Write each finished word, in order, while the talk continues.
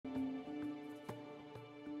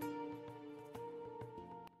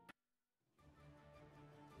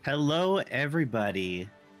Hello, everybody.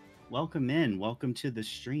 Welcome in. Welcome to the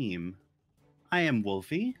stream. I am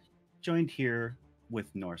Wolfie, joined here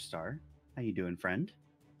with Northstar. How you doing, friend?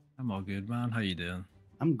 I'm all good, man. How you doing?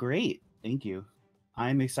 I'm great, thank you.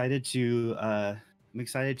 I'm excited to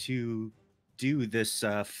do this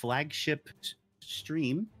flagship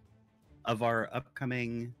stream of our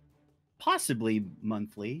upcoming, possibly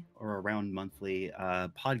monthly or around monthly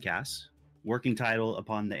podcast. Working title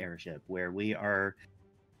Upon the Airship, where we are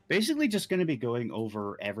basically just going to be going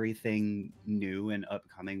over everything new and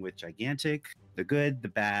upcoming with Gigantic, the good, the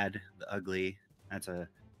bad, the ugly. That's a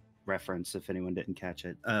reference if anyone didn't catch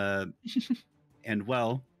it. And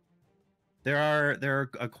well, there are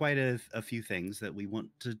quite a few things that we want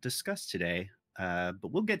to discuss today,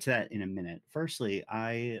 but we'll get to that in a minute. Firstly,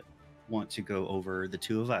 I want to go over the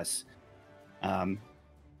two of us.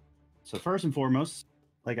 So first and foremost,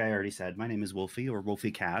 like I already said, my name is Wolfie, or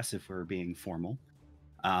Wolfie Cass if we're being formal.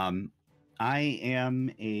 I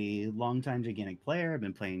am a longtime Gigantic player. I've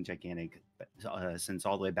been playing Gigantic since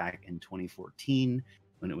all the way back in 2014,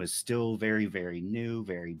 when it was still very, very new,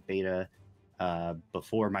 very beta,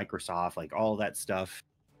 before Microsoft, like all that stuff.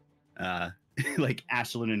 Like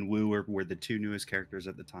Ashlyn and Wu were the two newest characters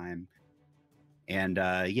at the time. And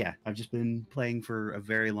yeah, I've just been playing for a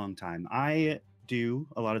very long time. I do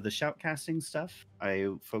a lot of the shoutcasting stuff. I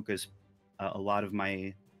focus a lot of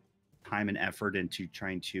my time and effort into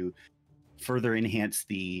trying to further enhance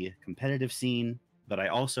the competitive scene, but I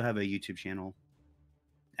also have a YouTube channel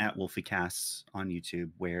at Wolfie Casts on YouTube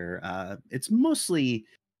where it's mostly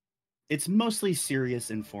serious,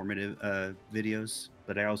 informative videos,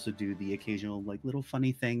 but I also do the occasional like little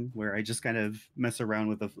funny thing where I just kind of mess around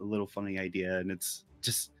with a little funny idea, and it's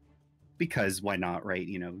just because why not, right?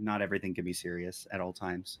 You know, not everything can be serious at all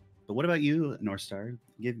times. But what about you, Northstar?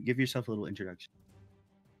 Give yourself a little introduction.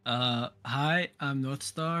 Hi, I'm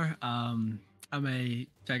Northstar. I'm a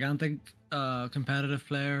gigantic competitive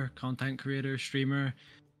player, content creator, streamer.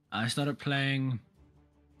 I started playing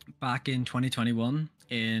back in 2021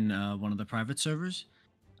 in one of the private servers.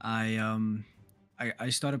 I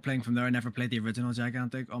started playing from there. I never played the original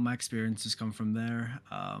Gigantic. All my experiences come from there.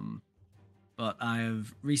 But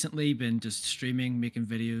I've recently been just streaming, making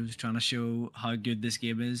videos, trying to show how good this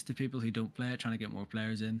game is to people who don't play it, trying to get more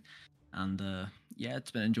players in. And yeah,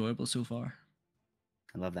 it's been enjoyable so far.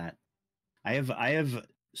 I love that. I have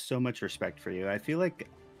so much respect for you. I feel like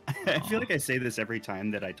I say this every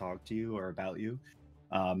time that I talk to you or about you.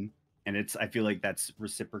 And I feel like that's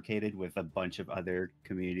reciprocated with a bunch of other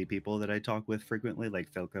community people that I talk with frequently,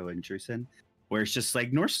 like Filco and Trusin, where it's just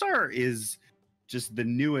like Northstar is just the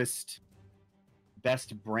newest,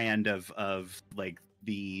 best brand of like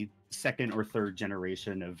the second or third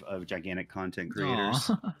generation of gigantic content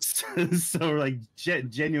creators. So like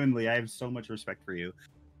genuinely, I have so much respect for you.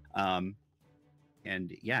 And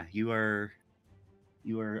yeah, you are.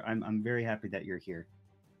 I'm very happy that you're here.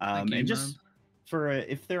 Thank you, and man. just for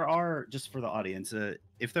if there are, just for the audience,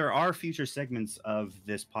 if there are future segments of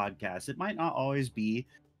this podcast, it might not always be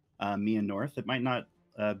me and North. It might not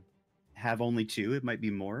have only two. It might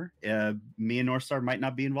be more. Me and Northstar might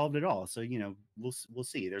not be involved at all. So you know, we'll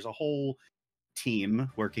see. There's a whole team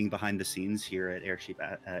working behind the scenes here at Airship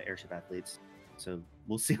Athletes. So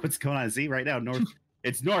we'll see what's going on. See right now, North.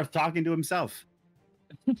 It's North talking to himself.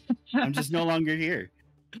 I'm just no longer here.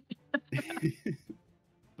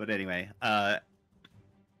 But anyway,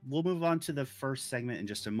 we'll move on to the first segment in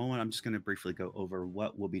just a moment. I'm just going to briefly go over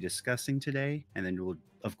what we'll be discussing today, and then we'll,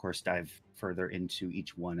 of course, dive further into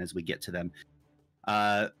each one as we get to them.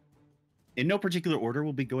 In no particular order,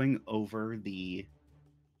 we'll be going over the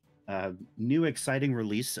new exciting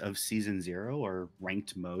release of Season 0, or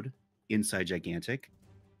Ranked Mode, inside Gigantic.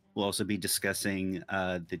 We'll also be discussing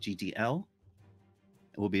the GTL.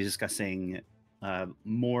 We'll be discussing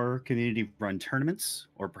more community-run tournaments,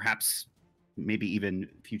 or perhaps maybe even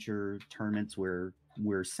future tournaments where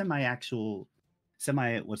we're semi-professional.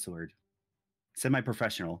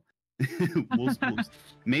 we'll,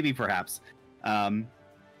 maybe perhaps. And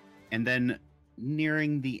then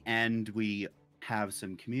nearing the end, we have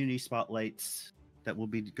some community spotlights that we'll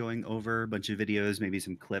be going over, a bunch of videos, maybe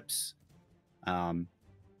some clips.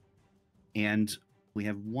 And we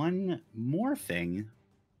have one more thing.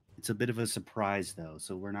 It's a bit of a surprise, though,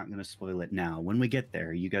 so we're not going to spoil it now. When we get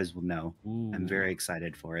there, you guys will know. Ooh. I'm very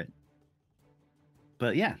excited for it.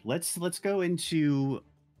 But yeah, let's go into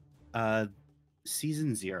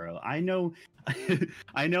Season 0. I know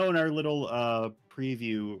in our little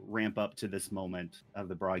preview ramp up to this moment of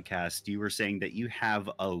the broadcast, you were saying that you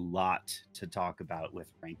have a lot to talk about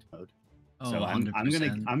with Ranked Mode. Oh, so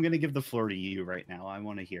 100%. I'm gonna give the floor to you right now. I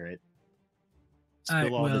want to hear it. I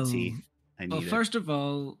Spill all the well, tea. I well. need it. First of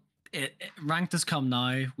all, ranked has come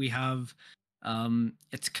now. We have,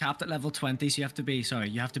 it's capped at level 20, so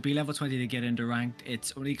you have to be level 20 to get into ranked.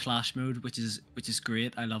 It's only clash mode, which is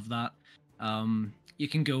great. I love that. You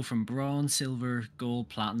can go from bronze, silver, gold,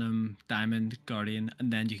 platinum, diamond, guardian,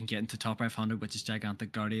 and then you can get into top 500, which is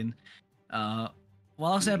gigantic guardian. Uh, what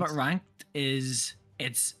I'll say about Nice. ranked is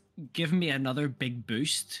it's given me another big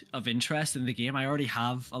boost of interest in the game. I already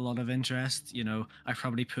have a lot of interest. I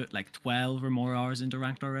probably put like 12 or more hours into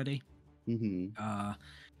ranked already. Hmm. Uh,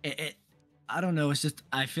 it I don't know. It's just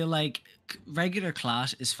I feel like regular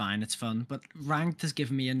clash is fine. It's fun, but ranked has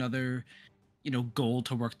given me another goal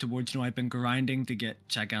to work towards. I've been grinding to get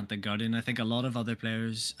gigantic guardian. I think a lot of other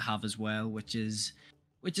players have as well, which is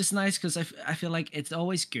nice because I feel like it's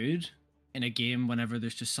always good in a game whenever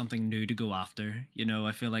there's just something new to go after.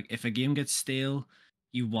 I feel like if a game gets stale,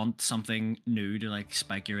 you want something new to like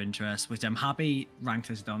spike your interest, which I'm happy ranked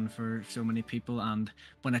has done for so many people. And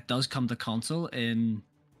when it does come to console in,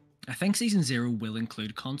 I think season 0 will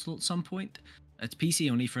include console at some point. It's PC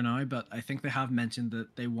only for now, but I think they have mentioned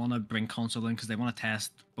that they want to bring console in because they want to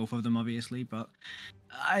test both of them, obviously. But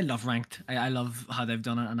I love ranked. I love how they've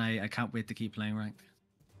done it, and I can't wait to keep playing ranked.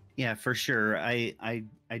 Yeah, for sure. I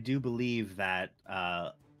do believe that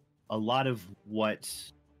a lot of what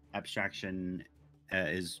abstraction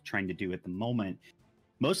is trying to do at the moment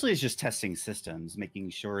mostly is just testing systems, making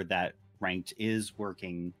sure that ranked is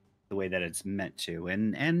working the way that it's meant to,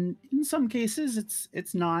 and in some cases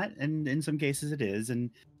it's not, and in some cases it is, and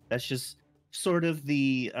that's just sort of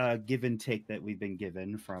the give and take that we've been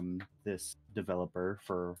given from this developer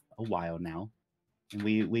for a while now. And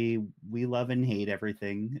we love and hate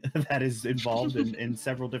everything that is involved in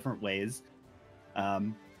several different ways.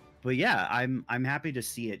 um but yeah, I'm happy to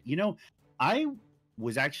see it. I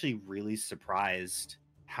was actually really surprised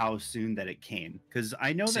how soon that it came, because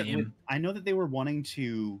Same. I know that they were wanting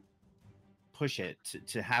to push it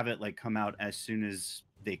to have it like come out as soon as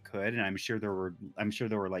they could, and I'm sure there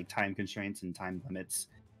were like time constraints and time limits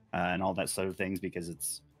and all that sort of things, because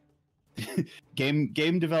it's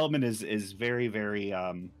game development is very very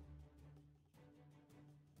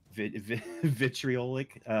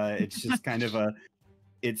vitriolic. It's just kind of a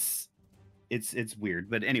it's it's weird,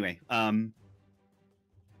 but anyway,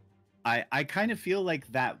 I kind of feel like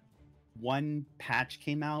that one patch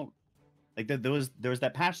came out, like there was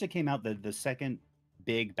that patch that came out, the second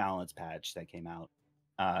big balance patch that came out,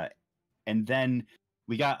 uh and then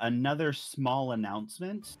we got another small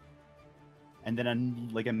announcement, and then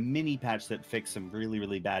like a mini patch that fixed some really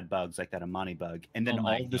really bad bugs, like that Amani bug, and then Oh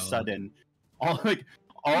my all of a god. sudden,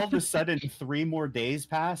 all of a sudden 3 more days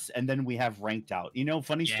pass, and then we have ranked out.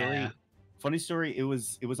 Funny Yeah. story, it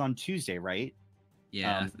was on Tuesday, right?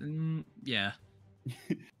 Yeah. um Yeah.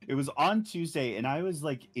 it was on Tuesday, and I was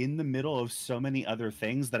like in the middle of so many other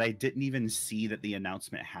things that I didn't even see that the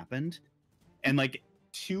announcement happened. And like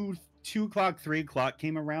 2 o'clock, 3 o'clock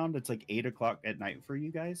came around. It's like 8 o'clock at night for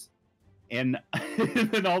you guys. And, and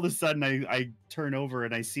then all of a sudden I turn over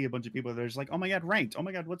and I see a bunch of people that are just like, oh my god, ranked, oh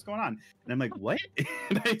my god, what's going on? And I'm like, what?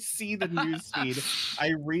 And I see the news feed,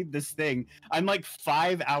 I read this thing, I'm like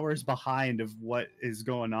 5 hours behind of what is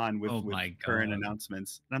going on with Oh my current god.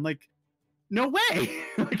 announcements. And I'm like, no way.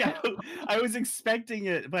 Like I was expecting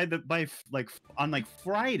it by like on like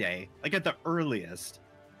Friday, like at the earliest.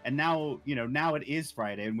 And now, now it is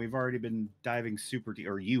Friday, and we've already been diving super deep,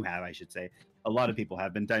 or you have, I should say. A lot of people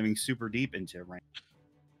have been diving super deep into rank.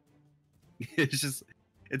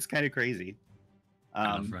 It's kind of crazy.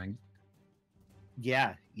 I love ranked.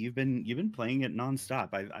 Yeah, you've been playing it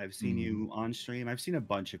nonstop. I've seen you on stream. I've seen a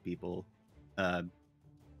bunch of people kind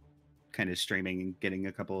of streaming and getting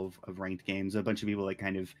a couple of ranked games. A bunch of people like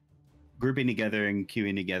kind of grouping together and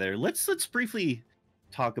queuing together. Let's briefly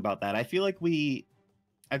talk about that. I feel like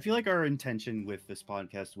our intention with this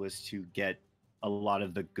podcast was to get a lot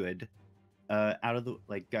of the good out of the,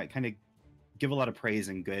 like, kind of give a lot of praise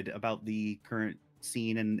and good about the current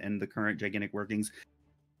scene and the current gigantic workings.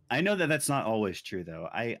 I know that that's not always true, though.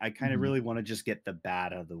 I kind of really want to just get the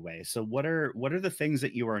bad out of the way. So what are the things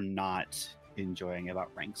that you are not enjoying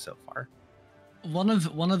about rank so far? One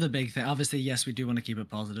of the big things, obviously, yes, we do want to keep it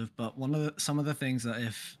positive, but some of the things that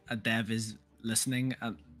if a dev is listening,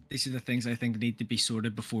 these are the things I think need to be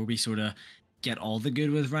sorted before we sort of get all the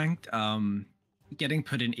good with ranked. Getting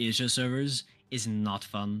put in Asia servers is not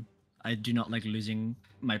fun. I do not like losing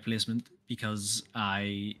my placement because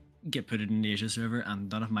I get put in an Asia server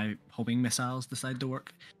and none of my homing missiles decide to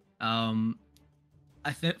work. I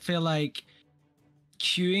feel like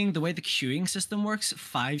the way the queuing system works,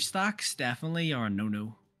 5 stacks definitely are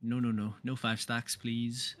no 5 stacks,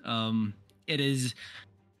 please. it is.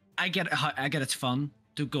 I get it's fun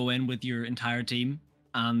to go in with your entire team,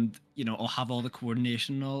 and I'll have all the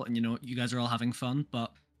coordination and all, and you guys are all having fun.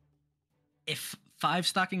 But if five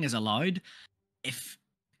stacking is allowed, if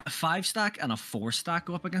a five stack and a four stack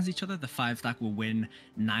go up against each other, the five stack will win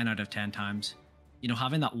 9 out of 10 times.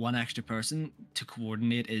 Having that one extra person to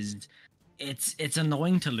coordinate it's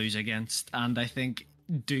annoying to lose against, and I think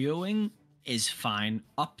duoing is fine.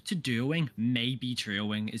 Up to duoing, maybe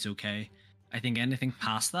trioing is okay. I think anything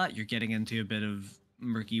past that, you're getting into a bit of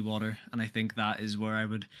murky water, and I think that is where I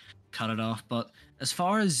would cut it off. But as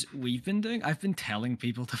far as we've been doing, I've been telling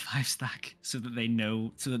people to five stack so that they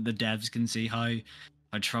know, so that the devs can see how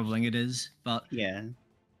troubling it is. But Yeah.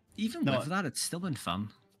 even with that, it's still been fun.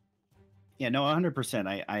 Yeah, no, 100%.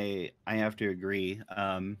 I have to agree.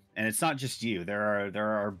 And it's not just you. There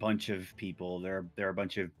are a bunch of people. There are a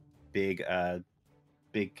bunch of big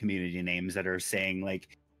community names that are saying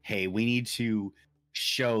like, hey, we need to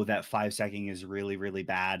show that five stacking is really, really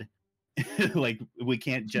bad. Like, we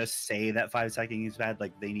can't just say that five stacking is bad.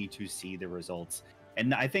 Like, they need to see the results.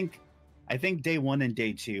 And I think day one and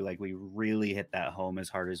day two, like, we really hit that home as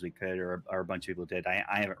hard as we could, or a bunch of people did. I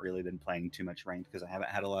haven't really been playing too much ranked because I haven't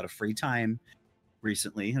had a lot of free time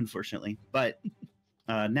recently, unfortunately. But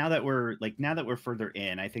now that we're further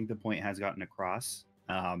in, I think the point has gotten across.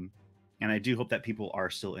 And I do hope that people are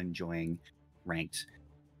still enjoying ranked.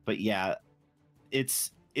 But yeah,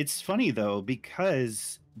 it's funny though,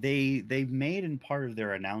 because they made in part of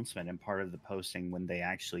their announcement and part of the posting when they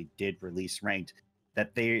actually did release ranked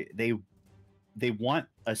that they want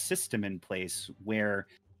a system in place where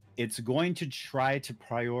it's going to try to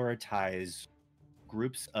prioritize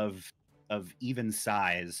groups of even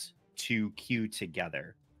size to queue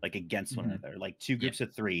together, like against one another. Like two groups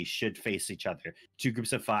of three should face each other. Two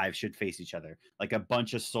groups of five should face each other. Like a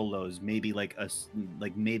bunch of solos, maybe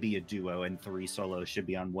maybe a duo, and three solos should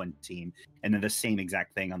be on one team, and then the same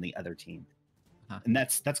exact thing on the other team. And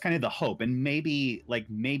that's kind of the hope. And maybe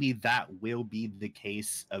that will be the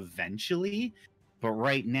case eventually. But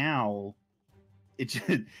right now, it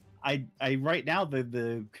just, right now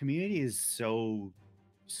the community is so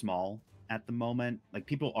small at the moment. Like,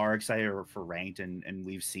 people are excited for ranked, and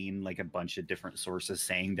we've seen like a bunch of different sources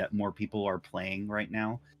saying that more people are playing right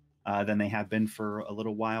now than they have been for a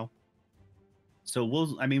little while. So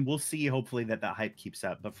we'll see. Hopefully that hype keeps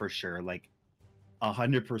up. But for sure, like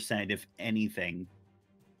 100%, if anything,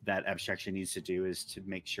 that Abstraction needs to do is to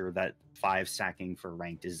make sure that five stacking for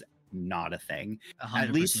ranked is not a thing.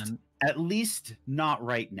 100%. At least not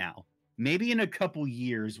right now. Maybe in a couple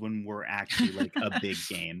years when we're actually like a big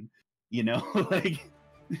game, like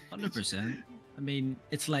 100%. I mean,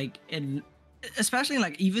 it's like especially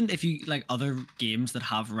like, even if you like other games that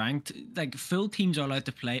have ranked, like full teams are allowed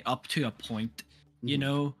to play up to a point,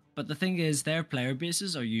 but the thing is, their player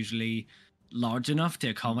bases are usually large enough to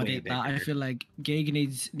accommodate that. I feel like Gig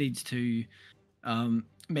needs to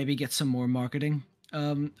maybe get some more marketing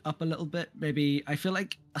up a little bit. Maybe I feel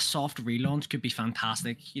like a soft relaunch could be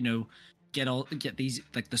fantastic. Get these,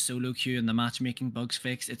 like the solo queue and the matchmaking bugs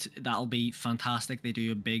fixed. That'll be fantastic. They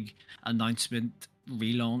do a big announcement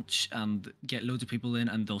relaunch and get loads of people in,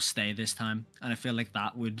 and they'll stay this time. And I feel like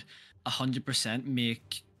that would 100%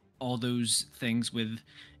 make all those things with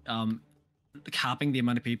capping the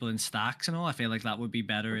amount of people in stacks and all. I feel like that would be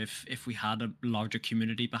better if we had a larger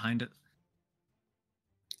community behind it.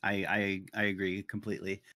 I agree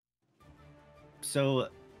completely. So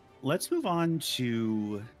let's move on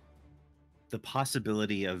to the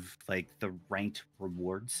possibility of like the ranked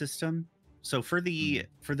reward system. So for the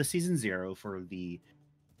season 0, for the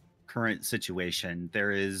current situation,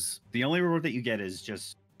 there is the only reward that you get is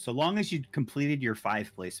just so long as you completed your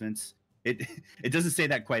 5 placements. It doesn't say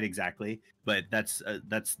that quite exactly, but that's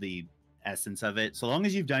the essence of it. So long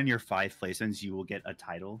as you've done your 5 placements, you will get a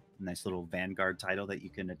title, a nice little Vanguard title that you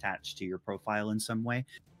can attach to your profile in some way.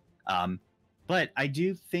 But I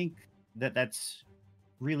do think that that's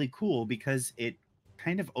really cool because it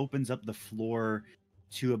kind of opens up the floor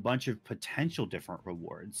to a bunch of potential different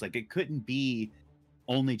rewards. Like, it couldn't be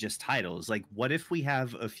only just titles. Like, what if we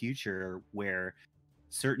have a future where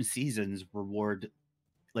certain seasons reward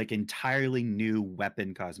like entirely new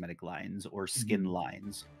weapon cosmetic lines or skin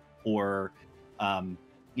lines, or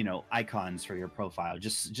icons for your profile,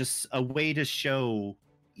 just a way to show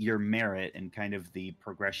your merit and kind of the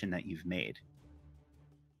progression that you've made.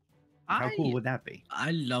 How cool would that be?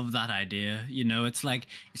 I love that idea. It's like,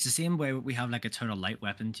 it's the same way we have like Eternal Light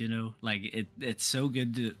weapons, like it's so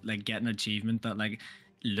good to like get an achievement that like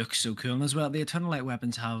looks so cool. And as well, the Eternal Light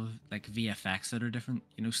weapons have like VFX that are different,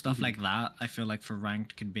 stuff like that. I feel like for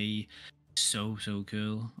ranked could be so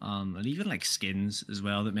cool. And even like skins as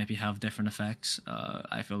well that maybe have different effects.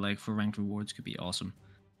 I feel like for ranked rewards could be awesome.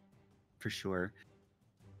 For sure.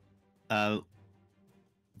 Uh,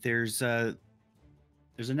 there's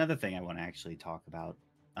another thing I want to actually talk about.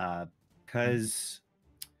 Because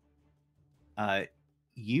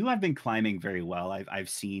you have been climbing very well. I've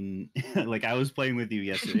seen like I was playing with you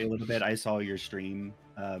yesterday a little bit. I saw your stream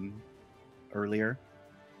earlier,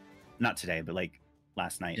 not today, but like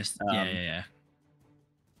last night. Just yeah.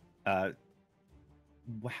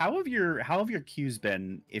 How have your queues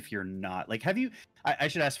been if you're not like have you I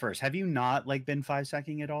should ask first, have you not like been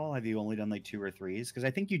 5-secking at all? Have you only done like 2 or 3s? Because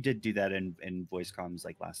I think you did do that in voice comms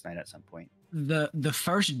like last night at some point. The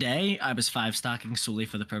first day I was 5-stacking solely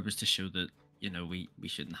for the purpose to show that we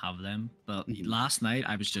shouldn't have them. But last night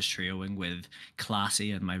I was just trioing with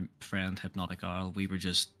Classy and my friend Hypnotic Arl. We were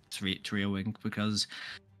just trioing because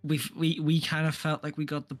we kind of felt like we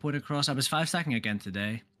got the point across. I was 5-stacking again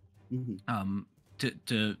today.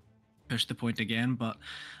 To push the point again, but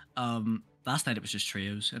last night it was just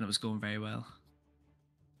trios and it was going very well.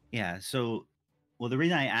 Yeah, so well, the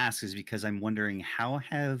reason I ask is because I'm wondering how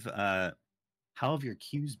have your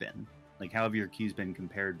queues been? Like how have your queues been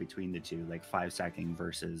compared between the two, like 5-stacking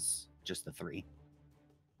versus just the 3?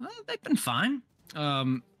 Well, they've been fine.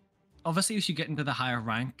 Obviously as you get into the higher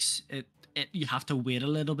ranks, you have to wait a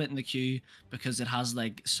little bit in the queue because it has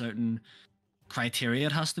like certain criteria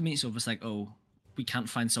it has to meet. So if it's like, oh, we can't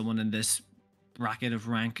find someone in this bracket of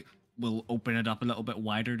rank, we'll open it up a little bit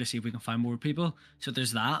wider to see if we can find more people. So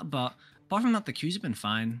there's that. But apart from that, the queues have been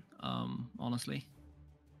fine, honestly.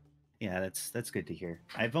 Yeah, that's good to hear.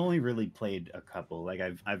 I've only really played a couple. Like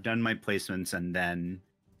I've done my placements and then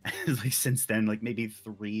like since then, like maybe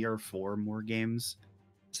 3 or 4 more games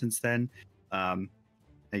since then.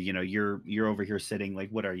 You're over here sitting like,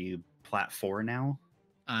 what are you, plat 4 now?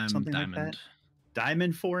 I'm something Diamond. like that?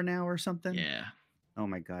 Diamond 4 now or something? Yeah. Oh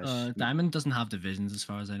my gosh. Diamond doesn't have divisions as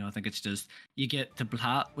far as I know. I think it's just you get to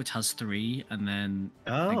Plat, which has 3, and then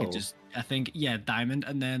I think Diamond,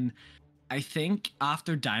 and then I think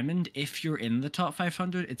after Diamond, if you're in the top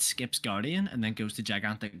 500, it skips Guardian and then goes to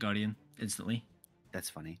Gigantic Guardian instantly. That's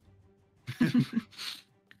funny.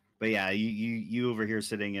 But yeah, you over here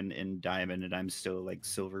sitting in Diamond, and I'm still like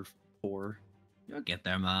Silver 4. You'll get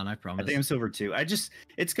there, man. I promise. I think I'm Silver 2.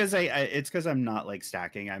 It's because I'm not like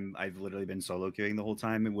stacking. I've literally been solo queuing the whole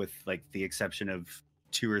time, with like the exception of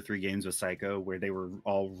 2 or 3 games with Psycho where they were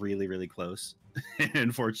all really, really close.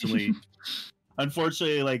 Unfortunately,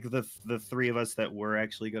 like the 3 of us that were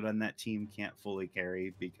actually good on that team can't fully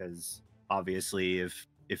carry, because obviously if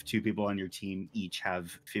 2 people on your team each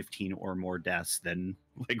have 15 or more deaths, then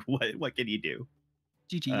like what can you do?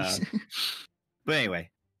 GG's. But anyway,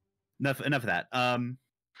 enough of that.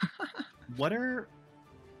 What are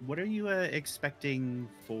you expecting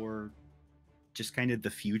for just kind of the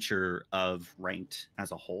future of ranked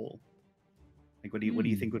as a whole? Like what do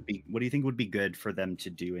you think would be good for them to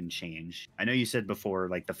do and change? I know you said before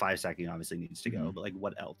like the 5-stacking obviously needs to go, but like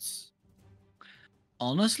what else?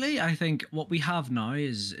 Honestly, I think what we have now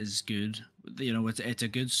is good. It's a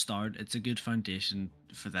good start. It's a good foundation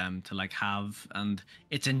for them to like have, and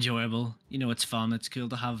it's enjoyable. It's fun. It's cool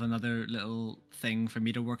to have another little thing for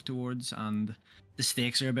me to work towards, and the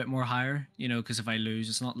stakes are a bit more higher. Because if I lose,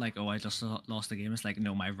 it's not like, oh, I just lost the game. It's like,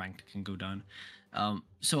 no, my rank can go down.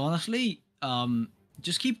 So honestly,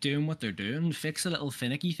 just keep doing what they're doing. Fix the little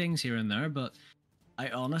finicky things here and there, but I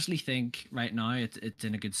honestly think right now it's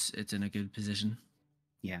in a good position.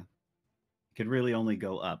 Yeah, it could really only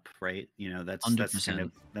go up, right? That's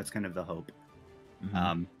 100%. that's kind of the hope.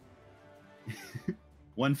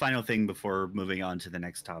 One final thing before moving on to the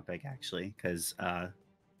next topic, actually, because I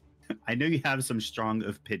know you have some strong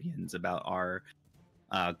opinions about our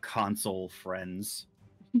console friends.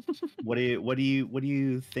 What do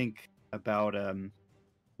you think about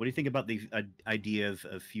the idea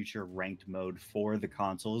of future ranked mode for the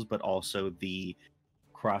consoles, but also the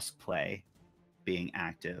cross-play being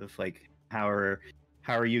active? Like how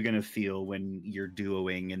are you gonna feel when you're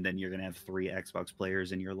duoing and then you're gonna have 3 Xbox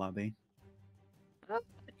players in your lobby?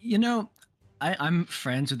 I'm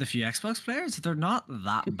friends with a few Xbox players. They're not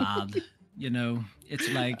that bad. It's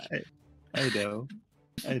like I know.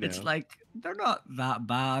 It's like they're not that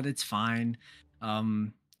bad. It's fine.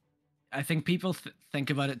 I think people think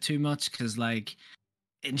about it too much because like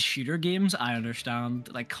in shooter games, I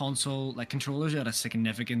understand like console, like controllers are at a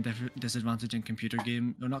significant disadvantage in computer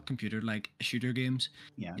game, or not computer, like shooter games.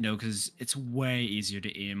 Yeah. Because it's way easier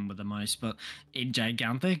to aim with a mouse. But in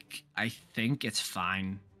Gigantic, I think it's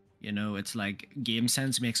fine. It's like game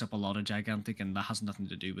sense makes up a lot of Gigantic, and that has nothing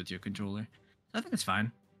to do with your controller. I think it's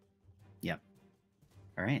fine. Yep.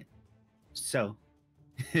 All right. So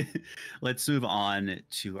let's move on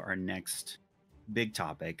to our next big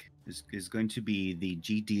topic is going to be the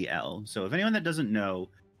GDL. So if anyone that doesn't know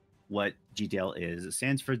what GDL is, it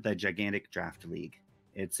stands for the Gigantic Draft League.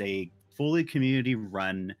 It's a fully community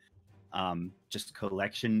run just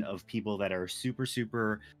collection of people that are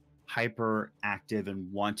super hyper active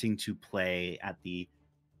and wanting to play at the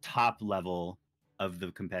top level of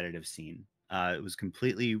the competitive scene. It was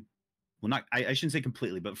completely, well, not I shouldn't say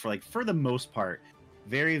completely, but for the most part,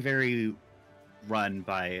 very run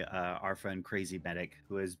by our friend Crazy Medic,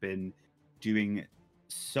 who has been doing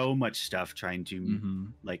so much stuff trying to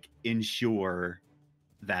like ensure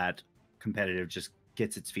that competitive just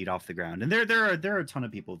gets its feet off the ground. And there are a ton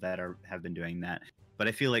of people that have been doing that, but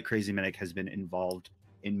I feel like Crazy Medic has been involved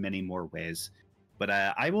in many more ways. But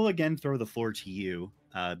I will again throw the floor to you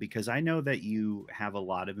because I know that you have a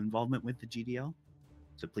lot of involvement with the GDL.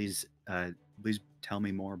 So please tell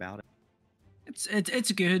me more about it.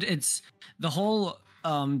 It's good. It's the whole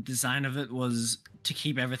design of it was to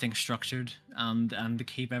keep everything structured and to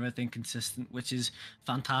keep everything consistent, which is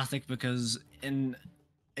fantastic because in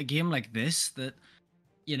a game like this, that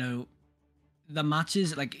you know, the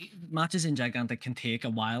matches in Gigantic can take a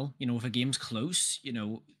while. You know, if a game's close, you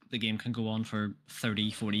know, the game can go on for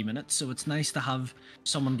 30-40 minutes. So it's nice to have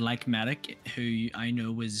someone like Medic, who I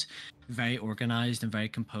know is very organized and very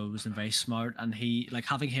composed and very smart, and he, like,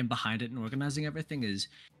 having him behind it and organizing everything is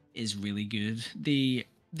really good. The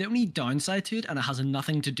only downside to it, and it has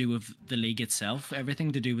nothing to do with the league itself,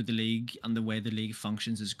 everything to do with the league and the way the league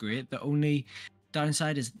functions is great. The only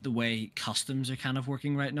downside is the way customs are kind of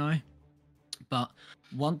working right now. But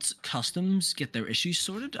once customs get their issues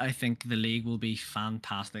sorted, I think the league will be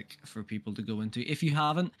fantastic for people to go into. If you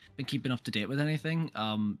haven't been keeping up to date with anything,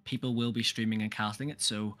 people will be streaming and casting it,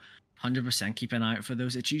 so 100% keep an eye out for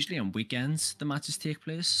those. It's usually on weekends the matches take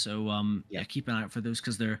place, so yeah, keep an eye out for those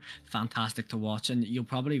because they're fantastic to watch, and you'll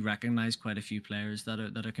probably recognize quite a few players that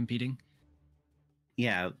are competing.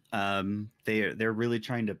 Yeah, they're really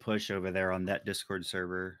trying to push over there on that Discord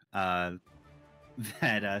server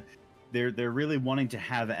that they're really wanting to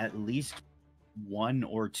have at least one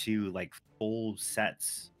or two like full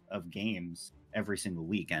sets of games every single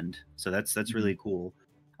weekend. So that's really cool.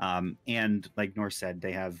 And like North said,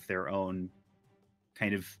 they have their own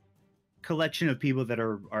kind of collection of people that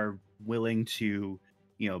are willing to,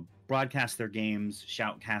 you know, broadcast their games,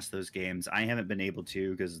 shoutcast those games. I haven't been able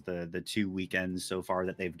to because the 2 weekends so far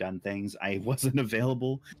that they've done things, I wasn't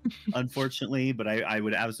available, unfortunately. But I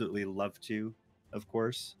would absolutely love to, of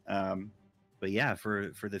course. But yeah,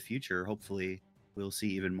 for the future, hopefully we'll see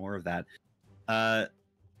even more of that.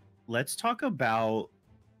 Let's talk about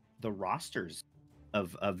the rosters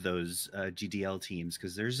of those GDL teams,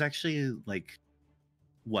 because there's actually like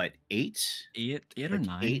what eight or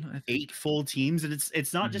nine, I think. Eight full teams, and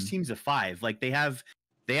it's not just teams of 5. Like they have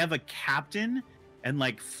a captain and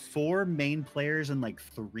like 4 main players and like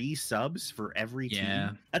 3 subs for every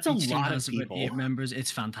team. That's a lot of people. 8 members.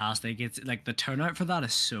 It's fantastic. It's like the turnout for that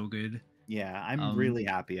is so good. Yeah, I'm really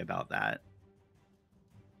happy about that.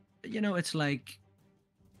 You know, it's like,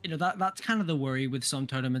 you know, that's kind of the worry with some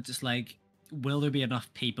tournaments. It's like, will there be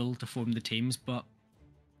enough people to form the teams? But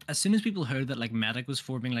as soon as people heard that like Medic was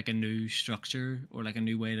forming like a new structure or like a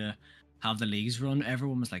new way to have the leagues run,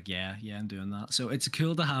 everyone was like, yeah, I'm doing that. So it's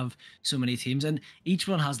cool to have so many teams, and each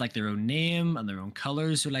one has like their own name and their own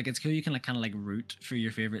colors. So like it's cool, you can like kind of like root for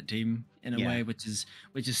your favorite team in a way, which is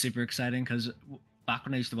super exciting, because back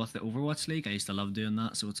when I used to watch the Overwatch League, I used to love doing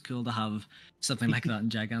that. So it's cool to have something like that in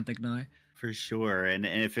Gigantic now. For sure. And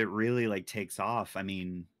if it really like takes off, I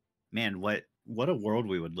mean, man, what a world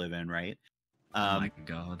we would live in, right? Oh my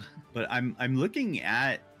god. But I'm looking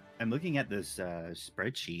at this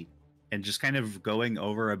spreadsheet and just kind of going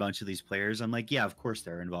over a bunch of these players. I'm like, yeah, of course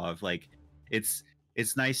they're involved. Like it's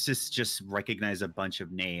nice to just recognize a bunch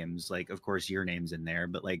of names. Like, of course your name's in there,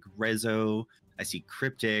 but like Rezo, I see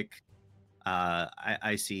Cryptic,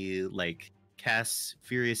 I see like Cass,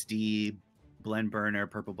 Furious D, Blend Burner,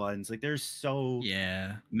 Purple Buttons. Like there's so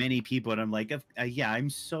many people, and I'm like, yeah, I'm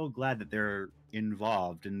so glad that they're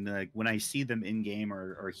involved. And like when I see them in game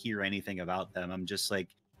or hear anything about them, I'm just like,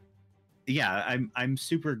 yeah, I'm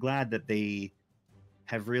super glad that they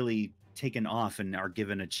have really taken off and are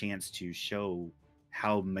given a chance to show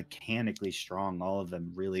how mechanically strong all of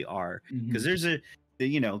them really are. Because there's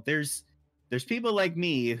people like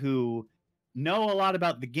me who know a lot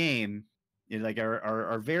about the game, like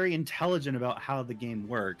are very intelligent about how the game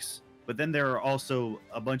works, but then there are also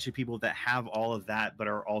a bunch of people that have all of that but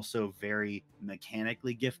are also very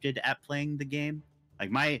mechanically gifted at playing the game.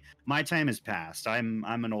 Like my time has passed. I'm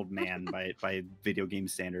an old man by video game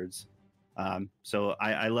standards. So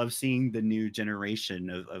I love seeing the new generation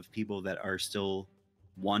of people that are still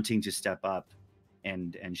wanting to step up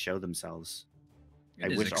and show themselves. I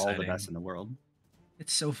It is wish all the best exciting. in the world.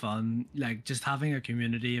 It's so fun, like just having a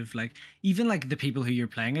community of like even like the people who you're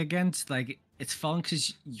playing against. Like it's fun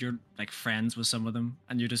because you're like friends with some of them,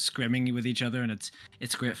 and you're just scrimming with each other, and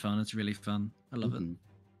it's great fun. It's really fun. I love it.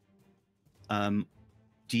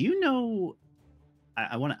 Do you know?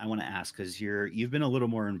 I want to ask because you've been a little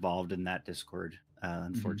more involved in that Discord.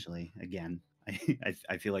 Unfortunately, again,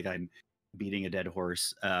 I feel like I'm beating a dead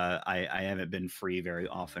horse. I haven't been free very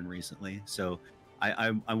often recently, so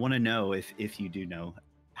I want to know if you do know,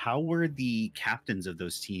 how were the captains of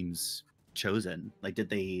those teams chosen? Like, did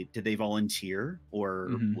they volunteer or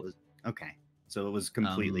Mhm. was okay? So it was Um,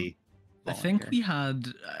 completely I think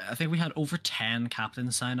volunteer. we had over 10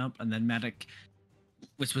 captains sign up, and then Medic,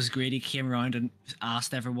 which was great. He came around and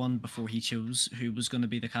asked everyone before he chose who was going to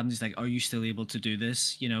be the captain. He's like, "Are you still able to do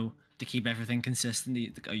this? You know, to keep everything consistent?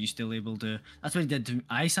 Are you still able to?" That's what he did.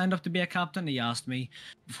 I signed up to be a captain. He asked me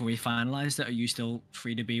before we finalized it, "Are you still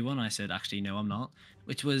free to be one?" I said, "Actually, no, I'm not."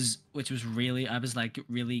 Which was really, I was like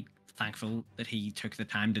really thankful that he took the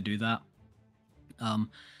time to do that. Um,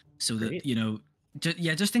 so that Great.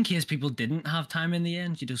 just in case people didn't have time in the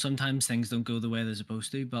end. Sometimes things don't go the way they're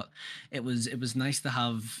supposed to, but it was nice to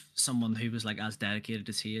have someone who was like as dedicated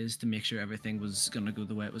as he is to make sure everything was going to go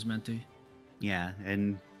the way it was meant to. Yeah,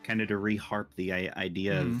 and kind of to reharp the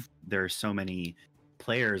idea Mhm. of there are so many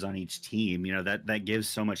players on each team, that gives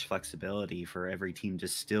so much flexibility for every team to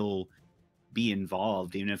still be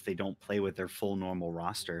involved, even if they don't play with their full normal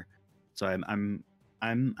roster. So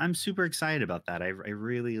I'm super excited about that. I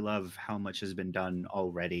really love how much has been done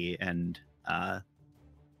already, and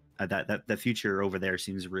that the future over there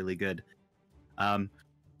seems really good. Um,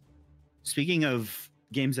 Speaking of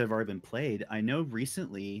games that have already been played, I know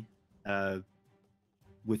recently, uh,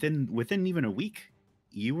 within even a week,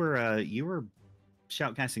 you were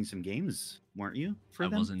shoutcasting some games, weren't you, I for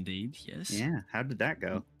them? was indeed, yes. Yeah. How did that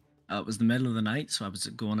go? It was the middle of the night, so I was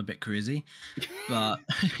going a bit crazy, but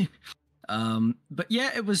but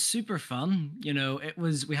yeah, it was super fun.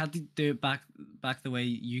 We had to do it back the way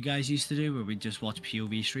you guys used to do, where we just watch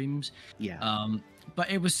POV streams. Yeah. um but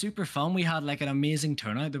it was super fun. We had like an amazing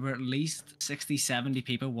turnout. There were at least 60, 70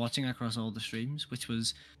 people watching across all the streams, which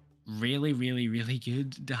was really, really, really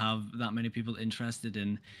good to have that many people interested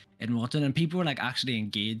in watching, and people were like actually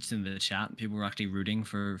engaged in the chat. People were actually rooting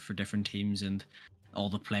for different teams and all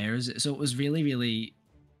the players. So it was really, really,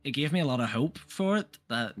 it gave me a lot of hope for it,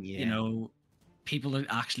 that Yeah. people are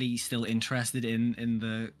actually still interested in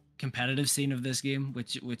the competitive scene of this game,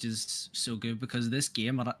 which is so good, because this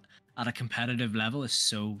game at a competitive level is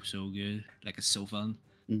so good. Like, it's so fun.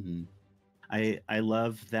 Hmm. I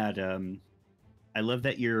love that. I love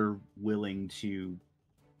that you're willing to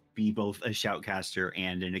be both a shoutcaster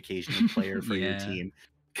and an occasional player for your Yeah. team,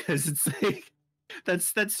 because it's like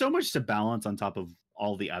that's so much to balance on top of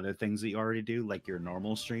all the other things that you already do, like your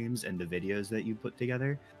normal streams and the videos that you put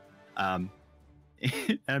together. Um,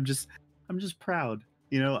 I'm just proud.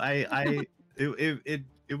 It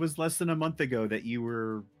was less than a month ago that you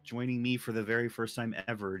were joining me for the very first time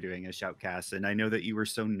ever doing a shoutcast, and I know that you were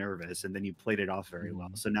so nervous, and then you played it off very well.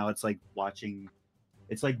 Mhm. So now it's like watching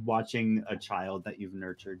a child that you've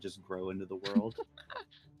nurtured just grow into the world.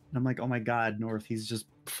 And I'm like, oh my God, North, he's just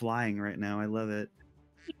flying right now. I love it.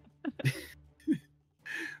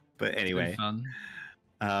 But It's been anyway, fun.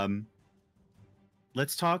 um,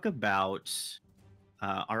 let's talk about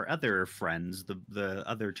our other friends, the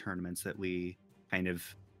other tournaments that we kind of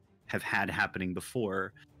have had happening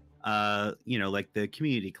before. Like the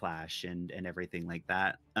community clash and everything like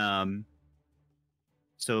that.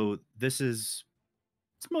 So it's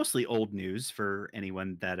mostly old news for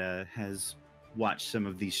anyone that has watched some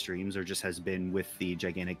of these streams or just has been with the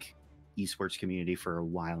gigantic esports community for a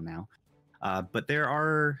while now. But there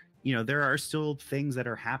are still things that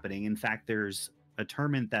are happening. In fact, there's a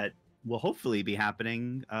tournament that will hopefully be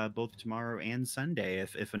happening both tomorrow and Sunday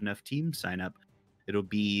if enough teams sign up. It'll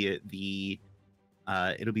be the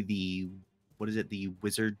what is it? The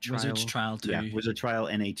Wizard Wizards Trial? Trial Yeah, 2. Wizard Trial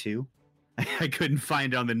NA2. I couldn't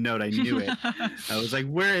find it on the note. I knew it. I was like,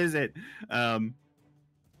 where is it?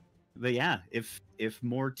 But yeah, if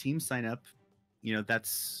more teams sign up,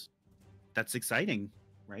 that's exciting,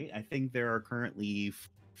 right? I think there are currently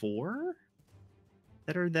 4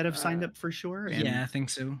 that have signed up for sure, Yeah, I think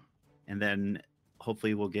so. and then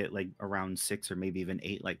hopefully we'll get like around 6 or maybe even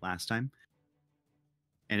 8 like last time.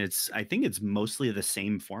 and I think it's mostly the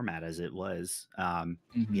same format as it was.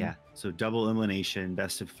 Mm-hmm. Yeah, so double elimination,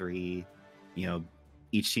 best of 3. You know,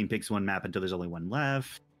 each team picks one map until there's only one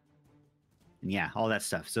left, and yeah, all that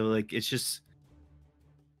stuff. So like, it's just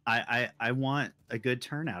I want a good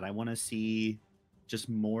turnout. I want to see just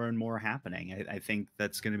more and more happening. I think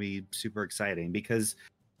that's going to be super exciting because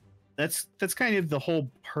that's kind of the whole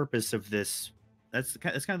purpose of this. That's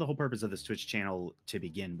kind of the whole purpose of this Twitch channel to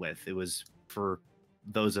begin with. It was for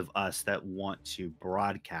those of us that want to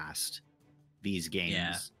broadcast these Yeah.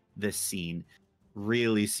 games, this scene,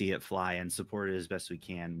 really see it fly and support it as best we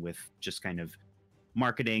can with just kind of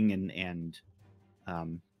marketing and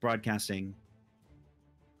broadcasting.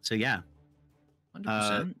 So yeah,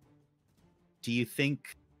 100%. do you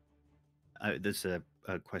think this is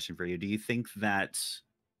a question for you? Do you think that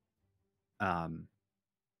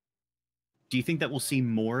do you think that we'll see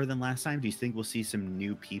more than last time? Do you think we'll see some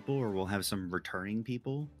new people, or we'll have some returning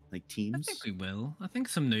people, like I think teams? we will. I think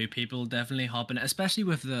some new people definitely hop in, especially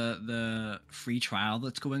with the free trial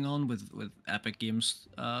that's going on with Epic Games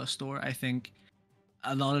Store. I think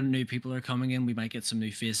a lot of new people are coming in. We might get some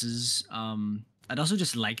new faces. I'd also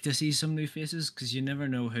just like to see some new faces because you never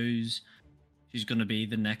know who's going to be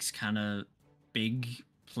the next kind of big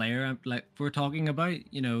player like we're talking about.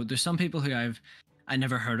 You know, there's some people who I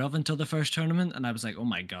never heard of until the first tournament, and I was like, oh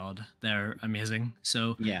my god, they're amazing.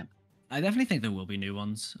 So Yeah, I definitely think there will be new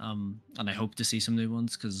ones, and I hope to see some new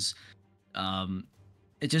ones because um,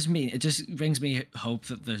 it just brings me hope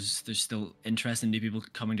that there's still interest in new people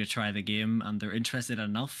coming to try the game, and they're interested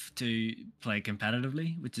enough to play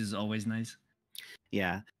competitively, which is always nice.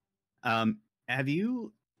 yeah. Have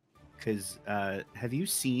you? Because have you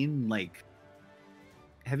seen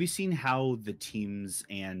how the teams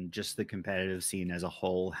and just the competitive scene as a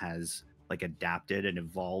whole has like adapted and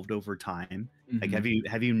evolved over time? Like, Hmm.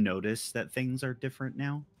 have you noticed that things are different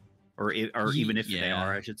now, or even if they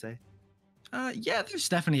are, Yeah. I should say? Yeah, there's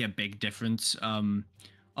definitely a big difference.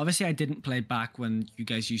 Obviously, I didn't play back when you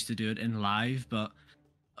guys used to do it in live, but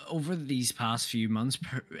over these past few months,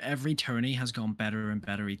 every tourney has gone better and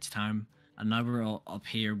better each time. And now we're all up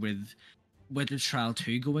here with Wizards Trial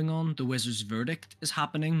 2 going on. The Wizards Verdict is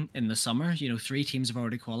happening in the summer. You know, 3 teams have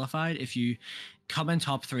already qualified. If you come in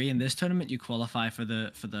top 3 in this tournament, you qualify for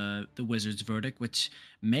the Wizards Verdict, which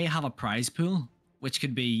may have a prize pool, which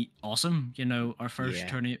could be awesome. You know, our first Yeah,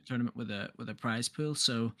 tournament with a prize pool.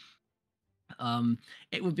 So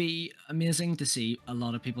it would be amazing to see a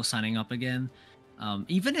lot of people signing up again.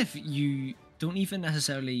 Even if you don't even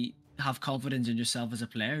necessarily have confidence in yourself as a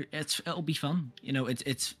player, it'll be fun. You know,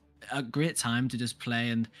 it's a great time to just play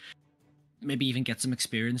and maybe even get some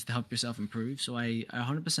experience to help yourself improve. So I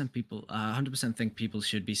 100% think people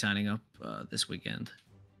should be signing up this weekend.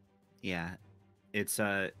 yeah. It's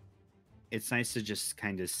nice to just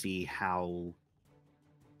kind of see how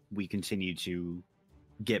we continue to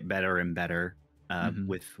get better and better Hmm.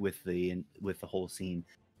 with the whole scene.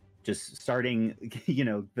 Just starting, you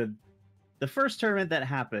know, the first tournament that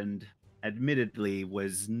happened, admittedly,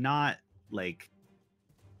 was like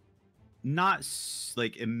not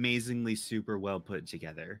like amazingly super well put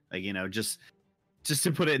together. Like, you know, just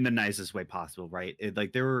to put it in the nicest way possible, right?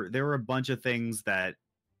 Like there were a bunch of things that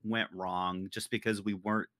went wrong just because we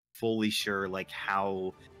weren't fully sure like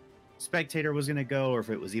how spectator was going to go or if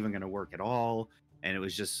it was even going to work at all, and it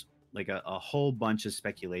was just like a whole bunch of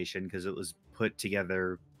speculation because it was put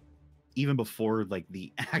together even before like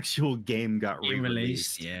the actual game got Game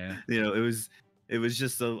released, re-released. yeah. You know, it was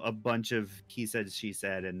just a bunch of he said she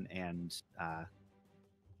said, and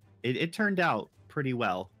it turned out pretty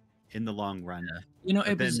well in the long run. You know,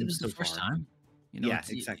 But it then was the so first far, time. You know, yeah,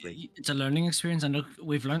 exactly. it's a learning experience, and look,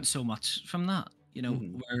 we've learned so much from that. You know,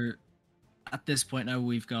 Hmm. we're at this point now.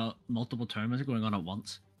 We've got multiple tournaments going on at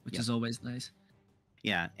once, which Yep. is always nice.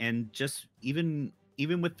 Yeah, and just even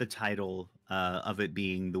with the title of it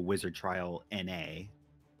being the Wizard Trial NA,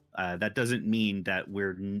 that doesn't mean that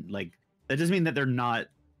like that doesn't mean that they're not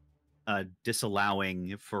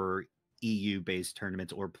disallowing for EU based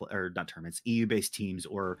tournaments or not tournaments, EU based teams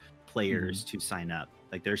or Mhm. players to sign up.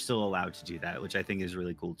 Like they're still allowed to do that, which I think is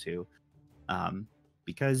really cool too.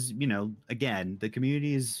 Because you know, again, the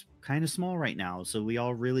community is kind of small right now, so we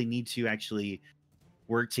all really need to actually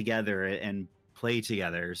work together and play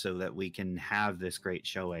together so that we can have this great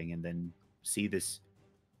showing and then see this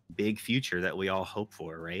big future that we all hope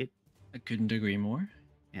for, right? I couldn't agree more.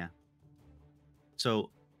 Yeah.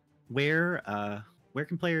 So where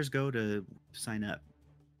can players go to sign up?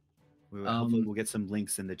 Hopefully Um, we'll get some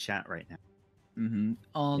links in the chat right now. Yeah.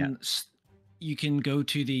 On you can go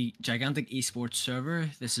to the Gigantic Esports server.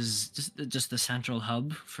 This is just the central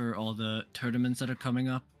hub for all the tournaments that are coming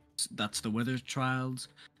up. That's the Wither Trials.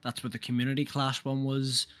 That's where the Community Clash one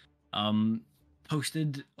was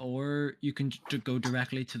posted, or you can go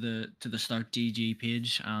directly to the Start GG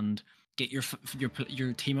page and get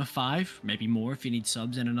your team of 5, maybe more if you need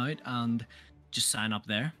subs in and out, and just sign up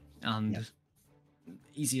there. And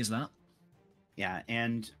easy as that. Yeah,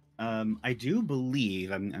 and I do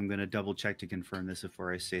believe I'm going to double check to confirm this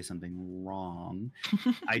before I say something wrong.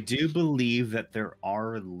 I do believe that there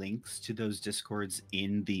are links to those discords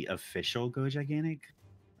in the official Go Gigantic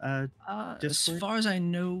Discord. As far as I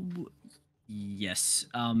know, yes.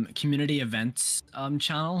 Community events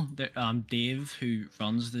channel. Dave, who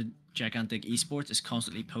runs the Gigantic Esports, is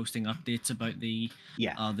constantly posting updates about the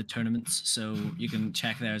tournaments, so you can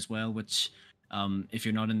check there as well. Which, if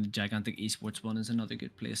you're not in the Gigantic Esports one, is another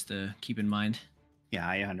good place to keep in mind. Yeah,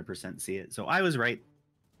 I 100% see it. So I was right.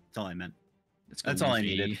 That's all I meant. That's all I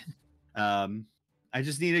needed. I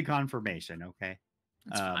just needed confirmation. Okay,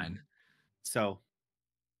 that's fine. So,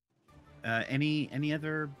 any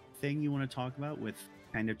other thing you want to talk about with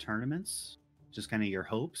kind of tournaments? Just kind of your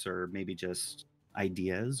hopes, or maybe just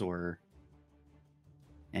ideas, or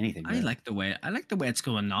anything? Really? I like the way it's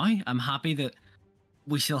going now. I'm happy that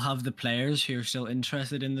we still have the players who are still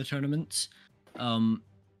interested in the tournaments, and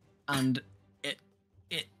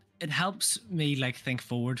it helps me like think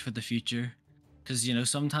forward for the future, because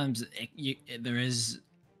sometimes there is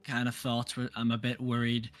kind of thoughts where I'm a bit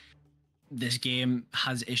worried. This game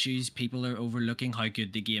has issues. People are overlooking how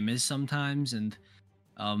good the game is sometimes, and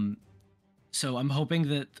so I'm hoping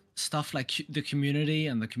that stuff like the community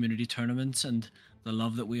and the community tournaments and the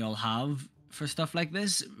love that we all have for stuff like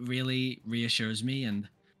this really reassures me. And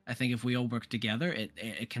I think if we all work together,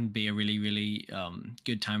 it can be a really, really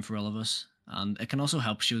good time for all of us. And it can also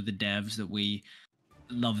help show the devs that we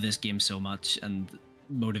love this game so much and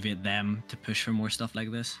motivate them to push for more stuff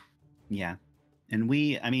like this. Yeah. And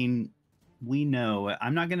we know,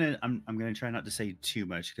 I'm gonna try not to say too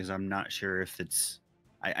much, because I'm not sure if it's,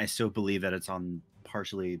 I still believe that it's on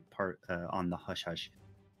on the hush hush,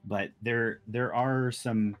 but there are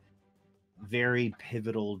some very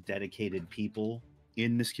pivotal, dedicated people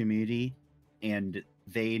in this community, and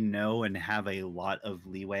they know and have a lot of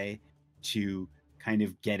leeway to kind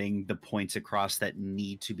of getting the points across that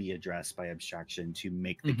need to be addressed by abstraction to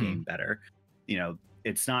make the game better.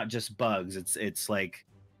 It's not just bugs. It's like,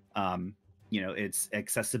 it's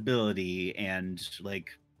accessibility and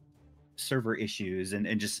like server issues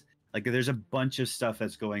and just like there's a bunch of stuff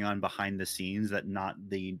that's going on behind the scenes that not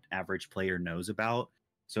the average player knows about.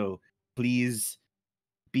 So please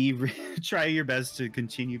try your best to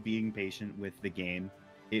continue being patient with the game.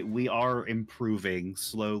 We are improving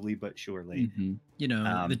slowly but surely.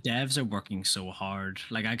 The devs are working so hard.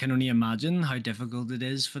 Like, I can only imagine how difficult it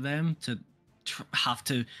is for them to have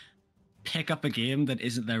to pick up a game that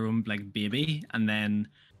isn't their own like baby and then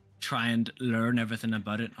try and learn everything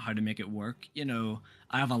about it, how to make it work.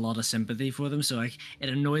 I have a lot of sympathy for them, so it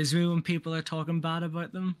annoys me when people are talking bad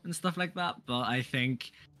about them and stuff like that. But I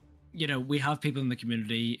think we have people in the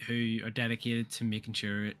community who are dedicated to making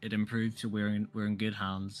sure it improves, so we're in good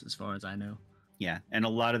hands as far as I know. Yeah, and a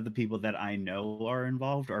lot of the people that I know are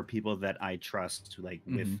involved are people that I trust, like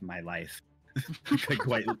with my life.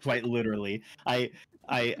 quite literally. I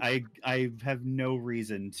have no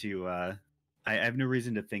reason to I have no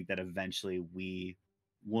reason to think that eventually we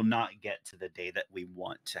will not get to the day that we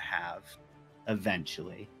want to have.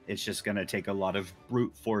 Eventually, it's just going to take a lot of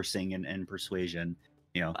brute forcing and persuasion.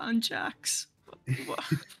 Banjax.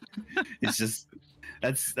 It's just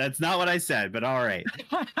that's not what I said, but all right.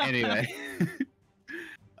 Anyway,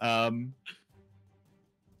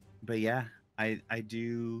 but yeah, I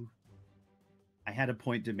had a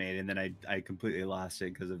point to make, and then I completely lost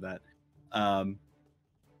it because of that.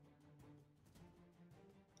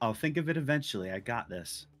 I'll think of it eventually. I got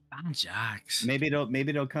this. Banjax. Maybe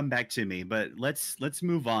it'll come back to me, but let's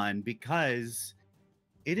move on, because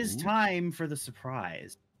it is time for the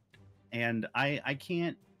surprise. And I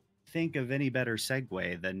can't think of any better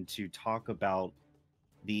segue than to talk about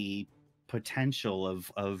the potential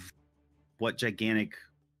of what Gigantic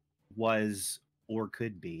was or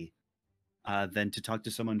could be, than to talk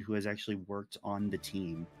to someone who has actually worked on the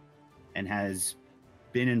team and has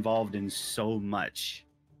been involved in so much.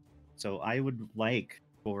 So I would like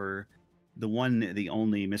for the one, the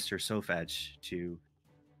only Mr. Sofetch to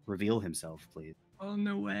reveal himself, please. Oh,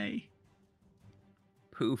 no way.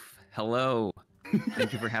 Poof. Hello.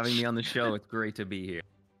 Thank you for having me on the show. It's great to be here.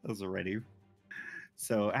 That was already.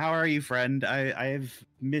 So how are you, friend? I have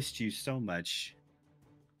missed you so much.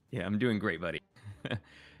 Yeah, I'm doing great, buddy.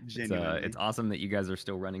 Genuinely. It's awesome that you guys are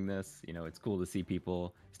still running this. You know, it's cool to see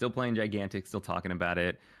people still playing Gigantic, still talking about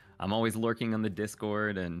it. I'm always lurking on the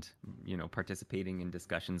Discord and, you know, participating in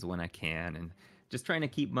discussions when I can and just trying to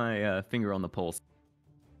keep my finger on the pulse.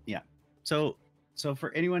 Yeah. So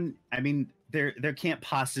for anyone, I mean, there can't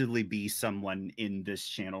possibly be someone in this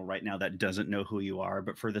channel right now that doesn't know who you are,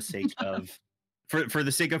 but for the sake of for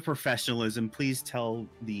the sake of professionalism, please tell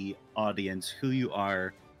the audience who you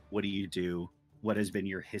are, what do you do, what has been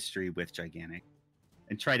your history with Gigantic,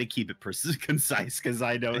 and try to keep it concise because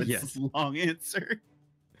I know it's Yes. a long answer.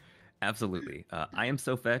 Absolutely. I am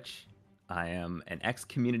SoFetch. I am an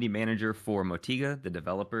ex-community manager for Motiga, the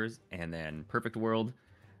developers, and then Perfect World,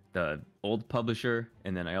 the old publisher,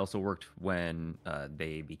 and then I also worked when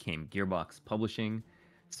they became Gearbox Publishing.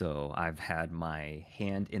 So I've had my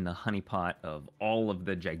hand in the honeypot of all of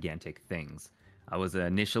the Gigantic things. I was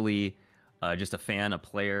initially just a fan, a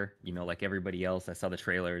player, you know, like everybody else. I saw the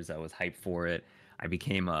trailers, I was hyped for it. I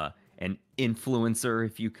became an influencer,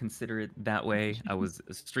 if you consider it that way. I was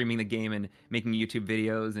streaming the game and making YouTube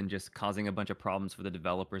videos and just causing a bunch of problems for the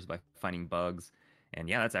developers by finding bugs. And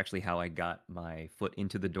yeah, that's actually how I got my foot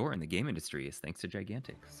into the door in the game industry, is thanks to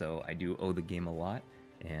Gigantic. So I do owe the game a lot,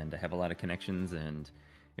 and I have a lot of connections, and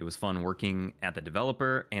it was fun working at the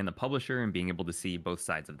developer and the publisher and being able to see both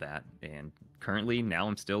sides of that. And currently, now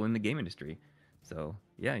I'm still in the game industry. So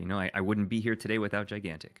yeah, you know, I wouldn't be here today without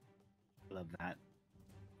Gigantic. Love that.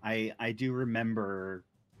 I do remember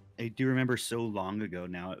so long ago